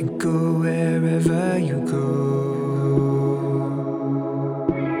everything and go wherever you go.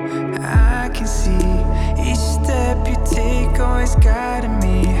 I can see each step you take always guiding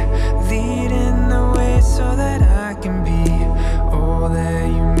me, leading the way so that I can be all that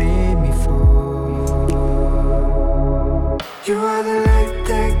you made me for. You are the light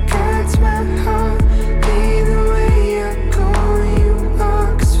that guides my heart, lead the way I go. You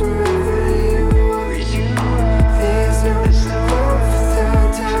are, 'cause forever you are. There's no hope for the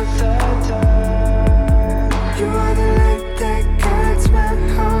dark. You are the light that guides my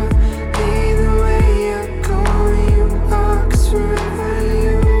heart, lead the way I go. You are, 'cause forever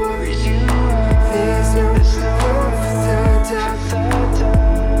you are. There's no hope for the dark.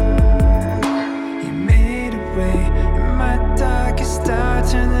 You made a way in my darkest hour,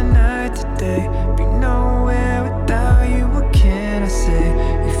 turn the night to day. Be nowhere without you, what can I say?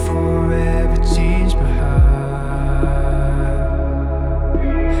 You forever changed my heart.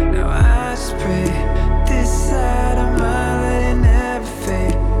 Now I just pray this side of my let it never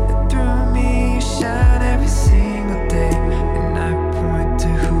fade. That through me you shine every single day, and I point to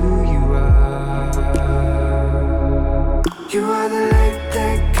who you are. You are the light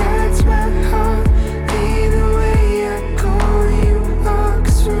that guides my heart, lead the way I go. You are,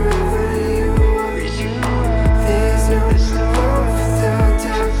 'cause forever you are. There's no hope for the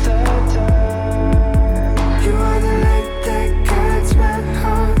dark. You are the light that guides my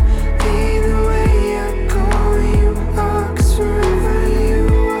heart, lead the way I go. You are, 'cause forever you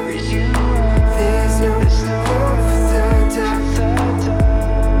are. There's no hope for the dark.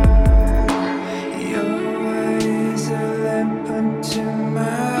 Your ways are lamp unto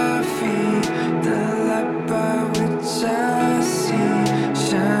my feet, the light by which I see,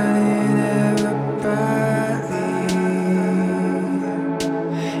 shining ever brightly.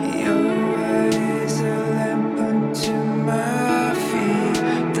 Your ways are lamp unto my feet,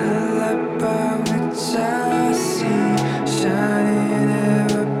 the light by which I see, shining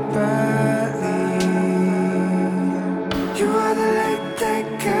ever brightly. You are the light that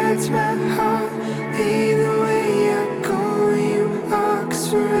guides my heart, lead the way I go. You are, 'cause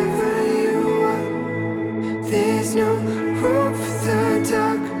forever you are. There's no hope for the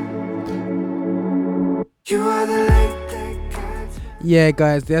dark. You are the light that guides. Yeah,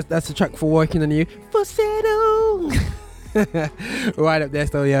 guys, that's the track for Working on You. For settle. Right up there,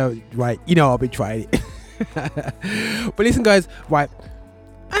 so yeah, right. You know I'll be trying it. But listen, guys, right.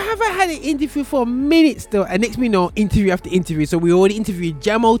 I haven't had an interview for a minute still, and next we know, interview after interview. So we already interviewed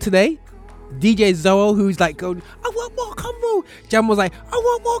Jamo today. DJ Zoe, who's like going, I want more convo. Jam was like, I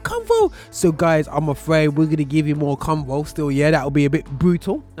want more convo. So guys, I'm afraid we're gonna give you more convo still. Yeah, that'll be a bit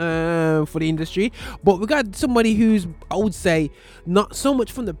brutal for the industry, but we got somebody who's, I would say, not so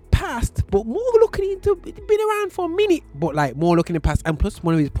much from the past, but more looking into, been around for a minute, but like more looking at the past. And plus,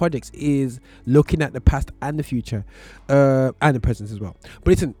 one of his projects is looking at the past and the future, and the present as well.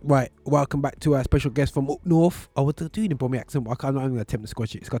 But listen, right, welcome back to our special guest from up north. I was doing the Brummy accent, but I'm not even gonna attempt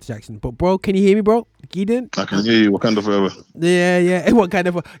the Scottish accent. But bro, can you hear me, bro? Keaton? I can hear you. What kind of forever? Yeah. What kind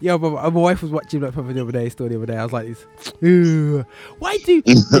of? Yeah, bro. My wife was watching that the other day. I was like this. Ooh, why do you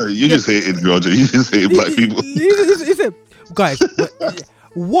just hate it, Roger? You just hate black people. Listen, guys.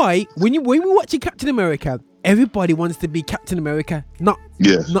 Why when we're watching Captain America, everybody wants to be Captain America, not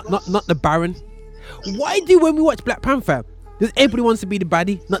the Baron. Why do when we watch Black Panther, does everybody wants to be the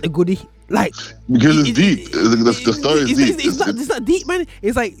baddie, not the goodie? Like, because it's deep. The story is deep. It's not deep, man.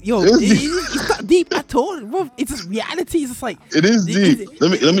 It's like, yo, it's not deep at all, bro. It's just reality. It's just like, it is deep.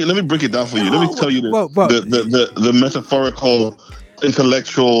 Let me break it down for you. Let me tell you the metaphorical,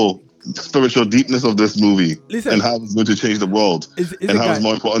 intellectual, spiritual deepness of this movie. Listen, and how it's going to change the world, and how it's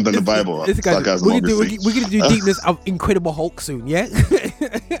more important than the Bible. We're gonna do deepness of Incredible Hulk soon, yeah.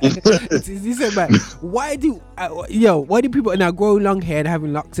 Listen, man. Why do people now grow long hair and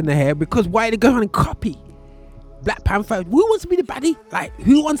having locks in the hair? Because why they go on and copy Black Panther? Who wants to be the baddie? Like,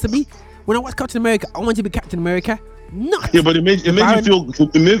 who wants to be? When I watch Captain America, I want to be Captain America. Not yeah, but it made you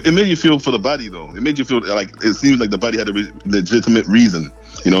feel for the body though. It made you feel like it seems like the body had a legitimate reason.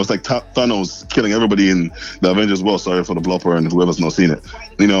 You know, it's like Thanos killing everybody in the Avengers War. Sorry for the blopper and whoever's not seen it.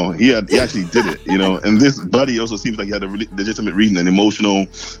 You know, he actually did it. You know, and this buddy also seems like he had a legitimate reason, an emotional,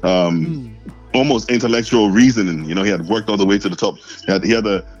 almost intellectual reasoning. You know, he had worked all the way to the top. He had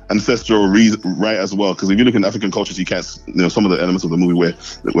a ancestral reason, right, as well. Because if you look in African cultures, you can't, some of the elements of the movie where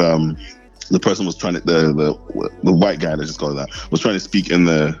the person was trying to, the white guy, let's just call it that, was trying to speak in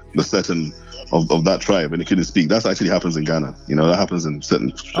the certain of that tribe, and they couldn't speak. That actually happens in Ghana. You know, that happens in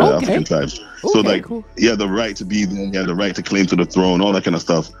certain African tribes. So like, cool. He had the right to be there, he had the right to claim to the throne, all that kind of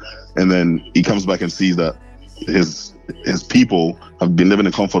stuff. And then he comes back and sees that his people have been living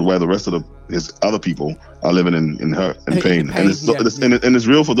in comfort while the rest of his other people are living in hurt and pain. And it's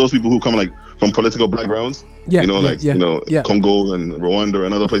real for those people who come like from political backgrounds. You know, Congo and Rwanda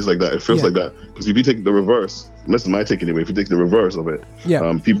and other places like that. It feels like that. Because if you take the reverse, this is my take anyway, if you take the reverse of it,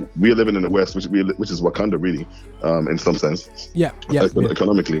 people, we are living in the West, which is Wakanda really, in some sense.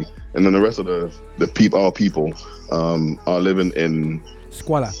 Economically. And then the rest of our people are living in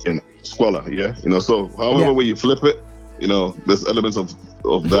squalor, yeah. You know, so however way you flip it, you know, there's elements of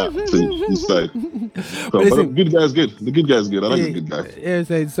that to each side. So, but the good guy's good. The good guy's good. I like the good guy.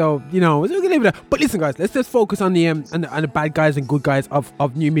 Yeah, so you know, we're gonna leave it there. But listen, guys, let's just focus on the bad guys and good guys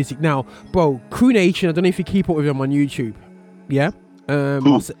of new music now, bro. Crew Nation. I don't know if you keep up with them on YouTube. Yeah.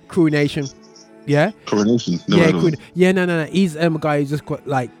 Crew Nation. Yeah. Crew Nation. No. He's a guy who's just got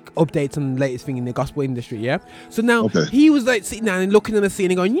like updates on the latest thing in the gospel industry. Yeah. So now he was like sitting down and looking at the scene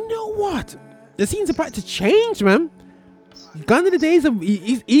and going, you know what? The scene's about to change, man. Gone are the days of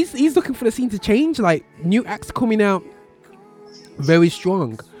he's looking for the scene to change. Like new acts coming out very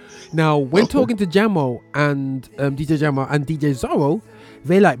strong. Now when talking to Jamo and DJ Jamo and DJ Zorro,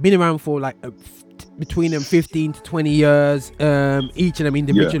 they like been around for like between them 15 to 20 years each of them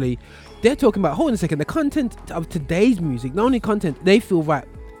individually. They're talking about, hold on a second, the content of today's music, not only content, they feel that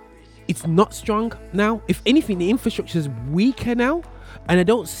it's not strong now. If anything, the infrastructure is weaker now, and I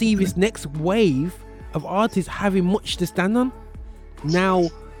don't see this next wave of artists having much to stand on now.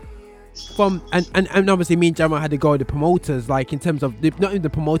 And obviously me and Jamo had to go with the promoters, like in terms of not even the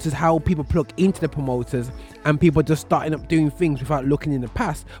promoters, how people plug into the promoters and people just starting up doing things without looking in the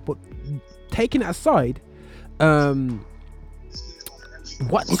past. But taking it aside, you're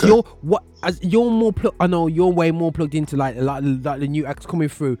more I know you're way more plugged into like a lot of the new acts coming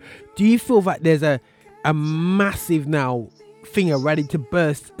through. Do you feel that there's a massive now thing ready to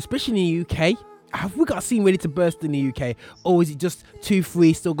burst, especially in the UK? Have we got a scene ready to burst in the UK, or is it just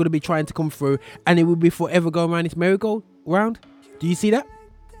 2-3 still going to be trying to come through, and it will be forever going around this merry-go-round? Do you see that?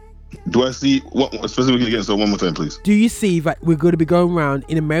 Do I see what specifically again? So one more time, please. Do you see that we're going to be going around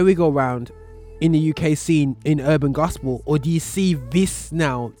in a merry-go-round in the UK scene in urban gospel, or do you see this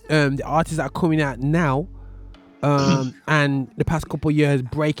now, the artists that are coming out now, and the past couple of years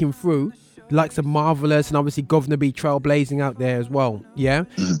breaking through, the likes of Marvelous and obviously Governor B trailblazing out there as well,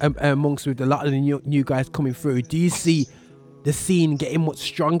 amongst with a lot of the new guys coming through? Do you see the scene getting much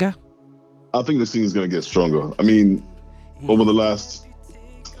stronger? I think the scene is going to get stronger. I mean, over the last,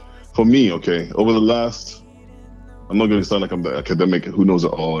 I'm not going to sound like I'm the academic who knows it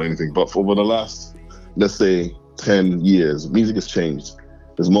all or anything, but over the last, let's say, 10 years, music has changed.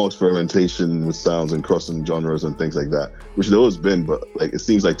 There's more experimentation with sounds and crossing genres and things like that, which there always been, but like it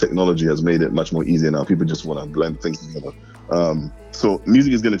seems like technology has made it much more easier now. People just want to blend things together. So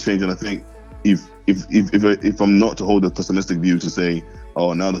music is going to change, and I think if I'm not to hold a pessimistic view to say,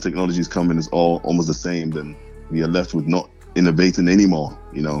 oh, now the technology is coming, it's all almost the same, then we are left with not innovating anymore,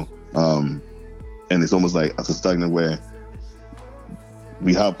 you know. And it's almost like it's a stagnant where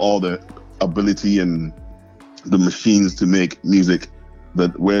we have all the ability and the machines to make music,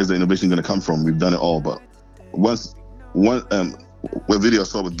 but where's the innovation going to come from? We've done it all, but one video I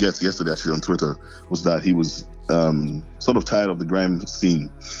saw with Getz yesterday actually on Twitter was that he was sort of tired of the grime scene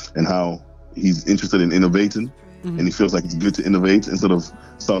and how he's interested in innovating, and he feels like it's good to innovate instead of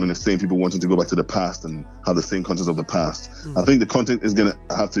sounding the same, people wanting to go back to the past and have the same content of the past. I think the content is going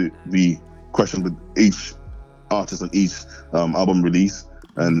to have to be questioned with each artist and each album release,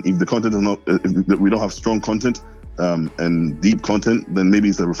 and if the content is not, if we don't have strong content and deep content, then maybe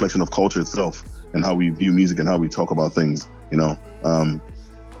it's a reflection of culture itself and how we view music and how we talk about things, you know.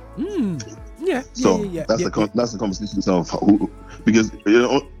 That's the conversation itself, because you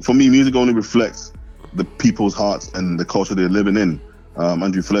know, for me, music only reflects the people's hearts and the culture they're living in.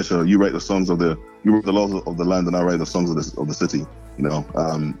 Andrew Fletcher, you write the laws of the land, and I write the songs of the city, you know.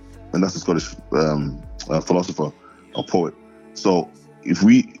 And that's a Scottish philosopher or poet. So if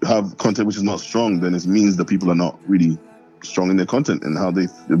we have content which is not strong, then it means that people are not really strong in their content and how they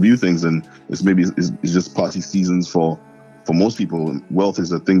view things. And it's just party seasons for most people. Wealth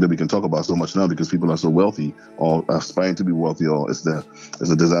is a thing that we can talk about so much now because people are so wealthy or aspiring to be wealthy, or it's the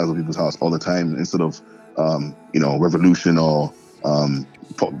desires of people's hearts all the time, instead of revolution or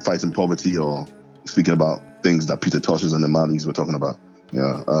fighting poverty or speaking about things that Peter Tosh's and the Mali's were talking about.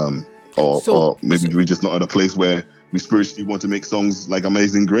 Or maybe we're just not at a place where we spiritually want to make songs like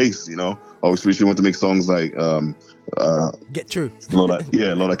Amazing Grace, you know, or we spiritually want to make songs like Get True. Lord,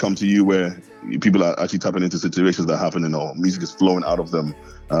 I Come to You, where people are actually tapping into situations that happen, and music is flowing out of them.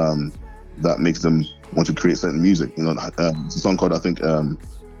 That makes them want to create certain music. You know, it's a song called, I think,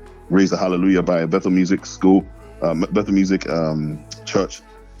 Raise the Hallelujah by Bethel Music School, Bethel Music Church.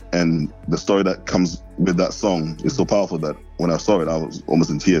 And the story that comes with that song is so powerful that when I saw it, I was almost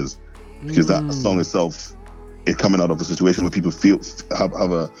in tears, because that song itself, it coming out of a situation where people have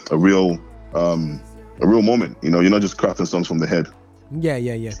a real moment. You know, you're not just crafting songs from the head. Yeah.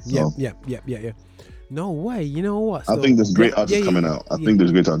 No way. You know what? So, I think there's great artists coming out. I think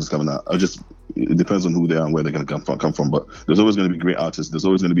there's great artists coming out. It depends on who they are and where they're going to come from. But there's always going to be great artists. There's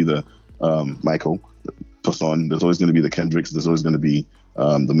always going to be the Michael, Personne. There's always going to be the Kendricks. There's always going to be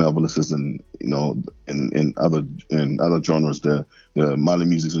the Melvillises, and you know, in other genres, the Marley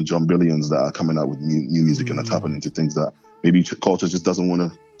Musics and John Billions that are coming out with new music and are tapping into things that maybe culture just doesn't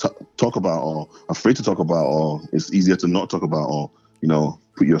want to talk about, or afraid to talk about, or it's easier to not talk about, or you know,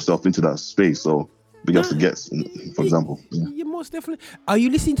 put yourself into that space. So big ups to Gets, for example. Yeah, most definitely. Are you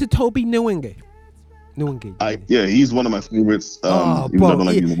listening to Tobe Nwigwe? Yeah, he's one of my favorites. Even though I don't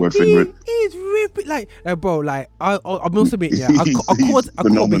like using the word favorite. He's ripping, I must admit, I caught a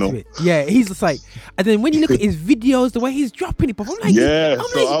bit of it. Yeah, he's just like, and then when you look at his videos, the way he's dropping it, I'm like, I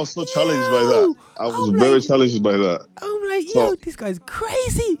was so challenged by that. I was very challenged by that. I'm like, this guy's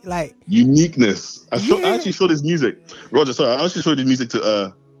crazy. Like uniqueness. I actually showed his music, Roger. Sorry, I actually showed his music to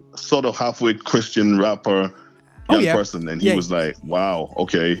a sort of halfway Christian rapper, young person, and he was like, "Wow,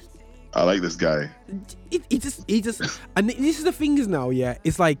 okay." I like this guy. He just, and this is the thing is now,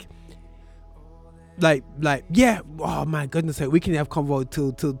 it's like, oh my goodness, we can have convo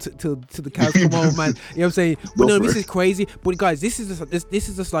till the cows come home, man. You know what I'm saying? But no, this is crazy. But guys, this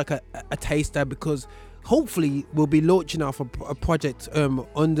is just like a taster, because hopefully we'll be launching off a project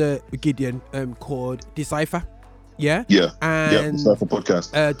under Gideon called Decipher. And Decipher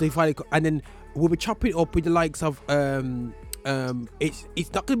podcast. And then we'll be chopping up with the likes of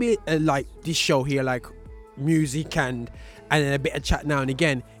it's not gonna be like this show here, like music and then a bit of chat now and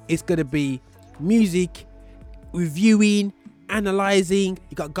again. It's gonna be music, reviewing, analyzing.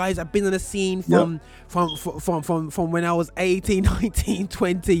 You got guys that have been on the scene from when I was 18, 19,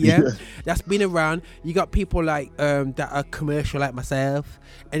 20, that's been around. You got people like that are commercial like myself,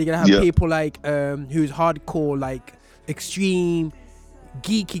 and you're gonna have people like who's hardcore, like extreme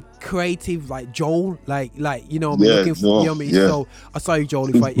geeky creative, like Joel, like you know, looking for, you know me. So I saw you, Joel.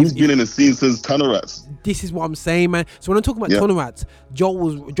 He's been in the scene since Tunnel Rats. This is what I'm saying, man. So when I'm talking about Tunnel Rats, Joel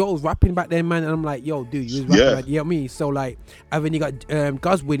was rapping back then, man, and I'm like, yo, dude, you was rapping back, you know what I mean? So like, and then you got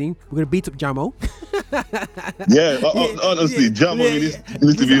Guz winning. We're gonna beat up Jamo. Honestly, Jamo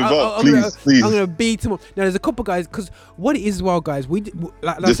needs to be involved. Please. I'm gonna beat him up. Now there's a couple guys, because what it is as well, guys.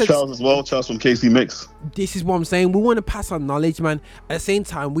 Charles as well. Charles from KC Mix. This is what I'm saying. We want to pass on knowledge, man. At the same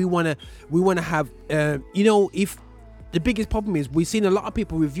time, we want to have, you know, if the biggest problem is we've seen a lot of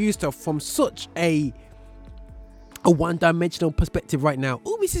people review stuff from such a one-dimensional perspective right now.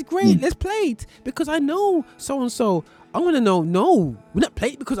 Oh, this is great. Let's play it because I know so and so. I want to know. No, we're not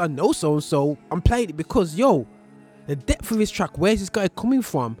playing it because I know so and so. I'm playing it because the depth of his track. Where's this guy coming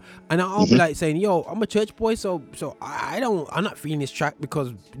from? And I'll be like saying, yo, I'm a church boy, so I'm not feeling this track because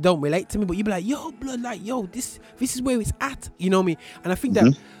it don't relate to me. But you be like, yo, blood, like, yo, this is where it's at. You know me? And I think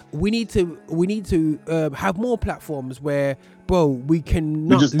that we need to have more platforms where, bro, we can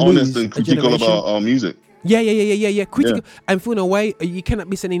not just honest and critical about our music. Critical, and for no way, you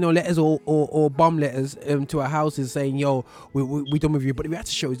cannot be sending no letters or bomb letters to our houses saying, yo, we done with you. But the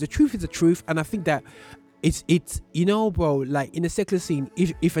reality show is the truth is the truth, and I think that it's you know, bro, like in the secular scene,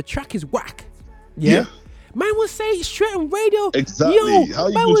 if a track is whack, man will say it straight on radio. Exactly. How are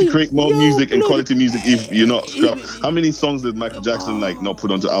you going to create more music and quality music if you're not scrap? How many songs did Michael Jackson not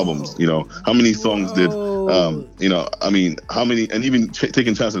put onto albums? You know, how many songs did you know? I mean, how many? And even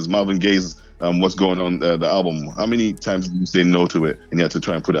taking chances, Marvin Gaye's What's Going On, the album. How many times did you say no to it and you had to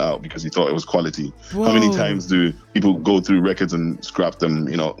try and put it out because you thought it was quality? Whoa. How many times do people go through records and scrap them?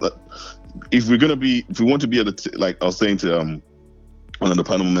 You know, if we want to be at the like I was saying to one of the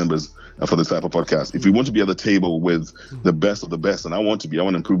panel members for the Cypher podcast, if we want to be at the table with the best of the best, and I want to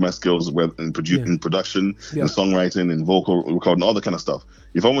improve my skills in production, in songwriting, in vocal recording, all that kind of stuff.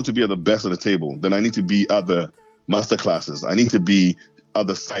 If I want to be at the best of the table, then I need to be at the master classes. I need to be at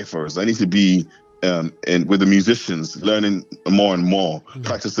the ciphers. I need to be and with the musicians, learning more and more,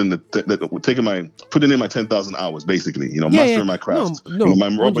 practicing putting in my 10,000 hours, basically, you know, mastering my craft,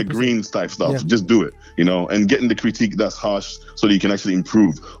 my Robert Greene type stuff. Just do it, you know, and getting the critique that's harsh so that you can actually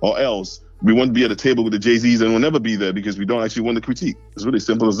improve. Or else we won't be at the table with the Jay-Z's, and we'll never be there because we don't actually want to critique. It's really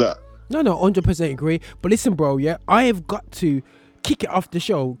simple as that. No, 100% agree. But listen, bro, yeah, I have got to kick it off the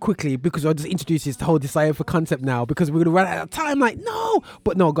show quickly because I'll just introduce this whole Decipher concept now because we're going to run out of time. Like, no.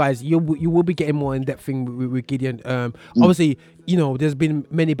 But no, guys, you will be getting more in-depth thing with Gideon. Obviously, you know, there's been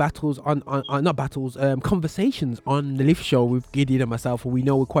many battles conversations on the Lift Show with Gideon and myself, and we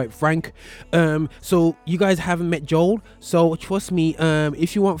know we're quite frank. So you guys haven't met Joel, so trust me,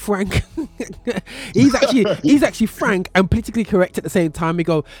 if you want Frank, he's actually frank and politically correct at the same time. We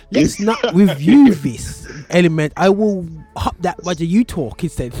go, let's not review this element. I will hop that Roger, you talk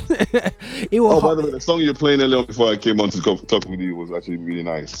instead. By the way, the song you're playing earlier before I came on to talk with you was actually really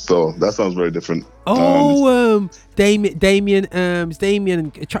nice. So that sounds very different. Damien, it's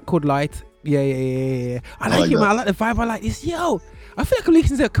Damien, a track called Light. Yeah. I like it, man. I like the vibe. I like this. Yo, I feel like I'm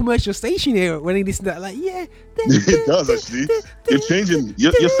listening to a commercial station here when I listen to that. Like, yeah. It does, actually. You're changing.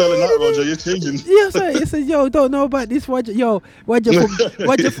 You're selling out, Roger. You're changing. Yeah, sorry. It says, yo, don't know about this, Roger. Yo, Roger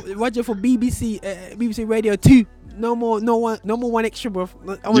for BBC Radio 2. No more one extra, bro.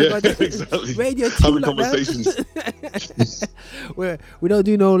 Oh my God, exactly. Radio 2. Having conversations. we don't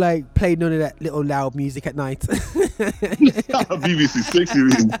do no like play none of that little loud music at night. BBC 6, you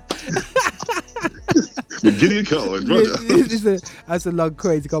mean? Gideon Cohen, brother. That's a long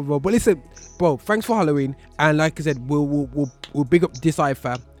crazy convo. But listen, bro, thanks for Halloween. And like I said, we'll big up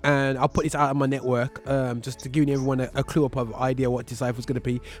Decipher. And I'll put this out on my network, just to give everyone a clue up of idea what Decipher's going to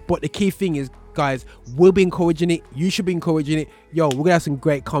be. But the key thing is, guys, we'll be encouraging it. You should be encouraging it. Yo, we're going to have some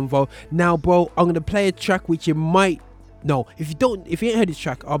great convo. Now, bro, I'm going to play a track which you might know. If you ain't heard this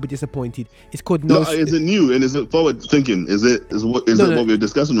track, I'll be disappointed. It's called No. Is it new and is it forward thinking? Is it what we're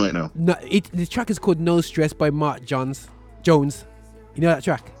discussing right now? No, the track is called No Stress by Marc Jones. You know that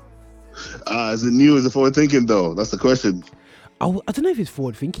track? Is it new? Is it forward thinking though? That's the question. I don't know if it's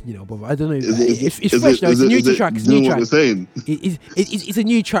forward thinking, you know, but I don't know. It's fresh now. It's a new track. It's a new track. It's a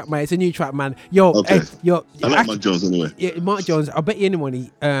new track, man. It's a new track, man. Yo, okay. I like Marc Jones anyway. Yeah, Marc Jones. I bet you anyone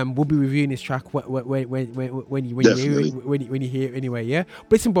will be reviewing this track when you hear it anyway. Yeah.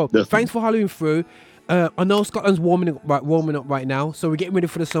 But listen, bro. Definitely. Thanks for Halloween through. I know Scotland's warming up right now, so we're getting ready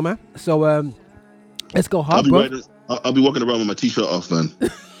for the summer. So let's go hard, bro. I'll be walking around with my t-shirt off, man.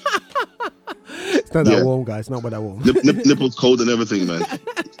 It's not that warm, guys. Not that warm. Nipples cold and everything, man.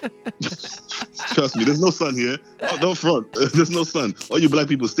 Trust me, there's no sun here. Don't front. There's no sun. All you black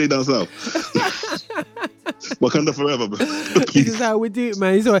people, stay down south. Wakanda forever, bro. This is how we do it,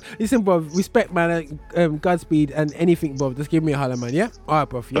 man. So, listen, bro. Respect, man. Godspeed and anything, bro. Just give me a holler, man. Yeah. All right,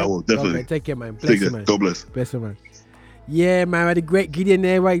 bro. Yeah. I will definitely. Okay, take care, man. Bless you, man. God bless. Bless you, man. Yeah, man, I had a great Gideon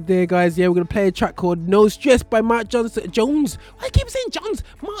there, right there, guys. Yeah, we're gonna play a track called "No Stress" by Marc Jones. Why I keep saying Jones?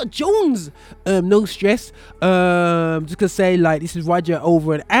 Marc Jones. No Stress. Just gonna say, like, this is Roger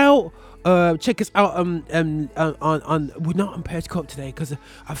over and out. Check us out on we're not on Periscope today because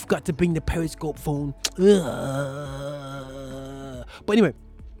I forgot to bring the Periscope phone. But anyway.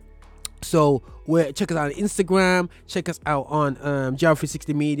 So check us out on Instagram, check us out on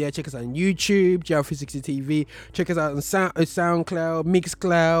JR360 Media, check us out on YouTube, JR360 TV, check us out on SoundCloud,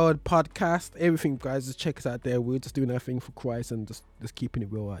 Mixcloud, podcast, everything, guys. Just check us out there. We're just doing our thing for Christ and just keeping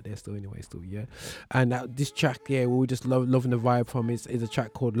it real out there still, yeah. And this track, yeah, we're just loving the vibe from is a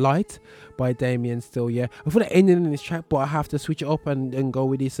track called Light by Damian still, yeah. I thought I ended in this track, but I have to switch it up and go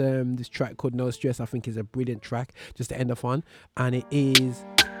with this track called No Stress. I think is a brilliant track just to end off on, and it is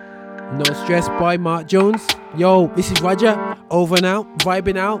No Stress by Marc Jones. Yo, this is Roger, over and out,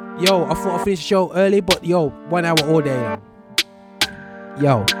 vibing out. Yo, I thought I finished the show early, but yo, 1 hour all day now.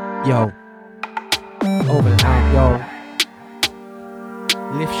 Yo, over and out, yo.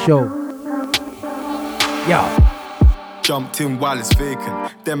 Lift show. Yo. Jumped in while it's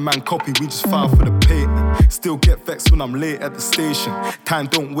vacant. Them man copy, we just file for the patent. Still get vexed when I'm late at the station. Time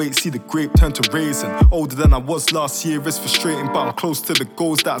don't wait, see the grape turn to raisin. Older than I was last year, it's frustrating, but I'm close to the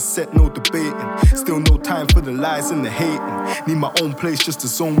goals that I set, no debating. Still no time for the lies and the hating. Need my own place just to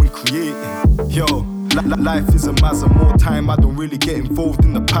zone when creating. Yo, life is a mazza, more time, I don't really get involved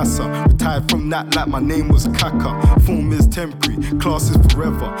in the passer. Retired from that like my name was Kaka. Form is temporary, class is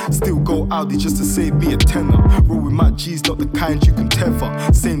forever. Still go Audi just to save me a tenner. Roll with my G's, not the kind you can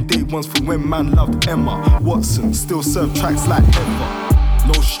tether. Same day once from when man loved Emma Watson, still serve tracks like ever.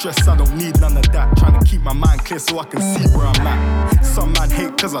 No stress, I don't need none of that. Trying to keep my mind clear so I can see where I'm at. Some man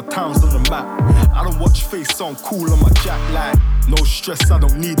hate cause our town's on the map. I don't watch face on cool on my jack like. No stress, I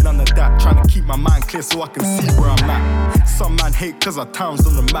don't need none of that. Trying to keep my mind clear so I can see where I'm at. Some man hate cause our town's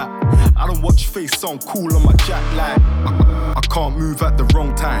on the map. I don't watch face on cool on my jack like. I can't move at the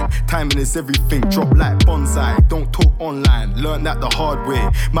wrong time. Timing is everything, drop like bonsai. Don't talk online, learn that the hard way.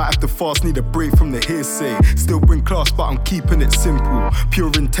 Might have to fast, need a break from the hearsay. Still bring class, but I'm keeping it simple.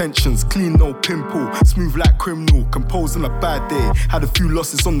 Pure intentions, clean, no pimple. Smooth like criminal, composed on a bad day. Had a few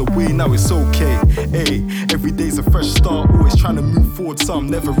losses on the way, now it's okay. Hey, every day's a fresh start. Always trying to move forward, so I'm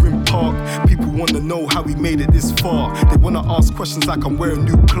never in park. People wanna know how we made it this far. They wanna ask questions like I'm wearing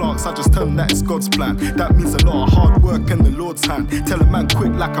new Clarks. I just tell them that it's God's plan. That means a lot of hard work and the Lord's hand. Tell a man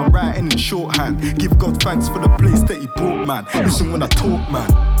quick like I'm writing in shorthand. Give God thanks for the place that he brought, man. Listen when I talk, man.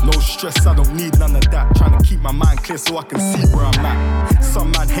 No stress, I don't need none of that. Trying to keep my mind clear so I can see where I'm at.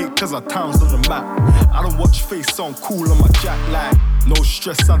 Some man hate cause our town's on the map. I don't watch face on cool on my jack like. No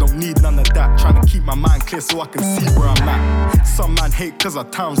stress, I don't need none of that. Trying to keep my mind clear so I can see where I'm at. Some man hate cause our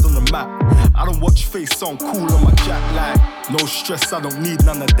town's on the map. I don't watch face on cool on my jack like. No stress, I don't need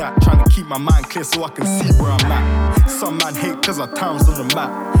none of that. Trying to keep my mind clear so I can see where I'm at. Some man hate cause our town's on the map.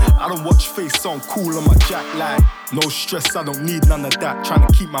 I don't watch face on cool on my jack like. No stress, I don't need none of that. Trying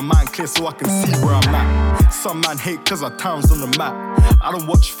to keep my mind clear so I can see where I'm at. Some man hate cause our town's on the map. I don't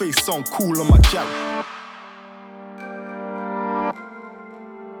watch face on cool on my jack.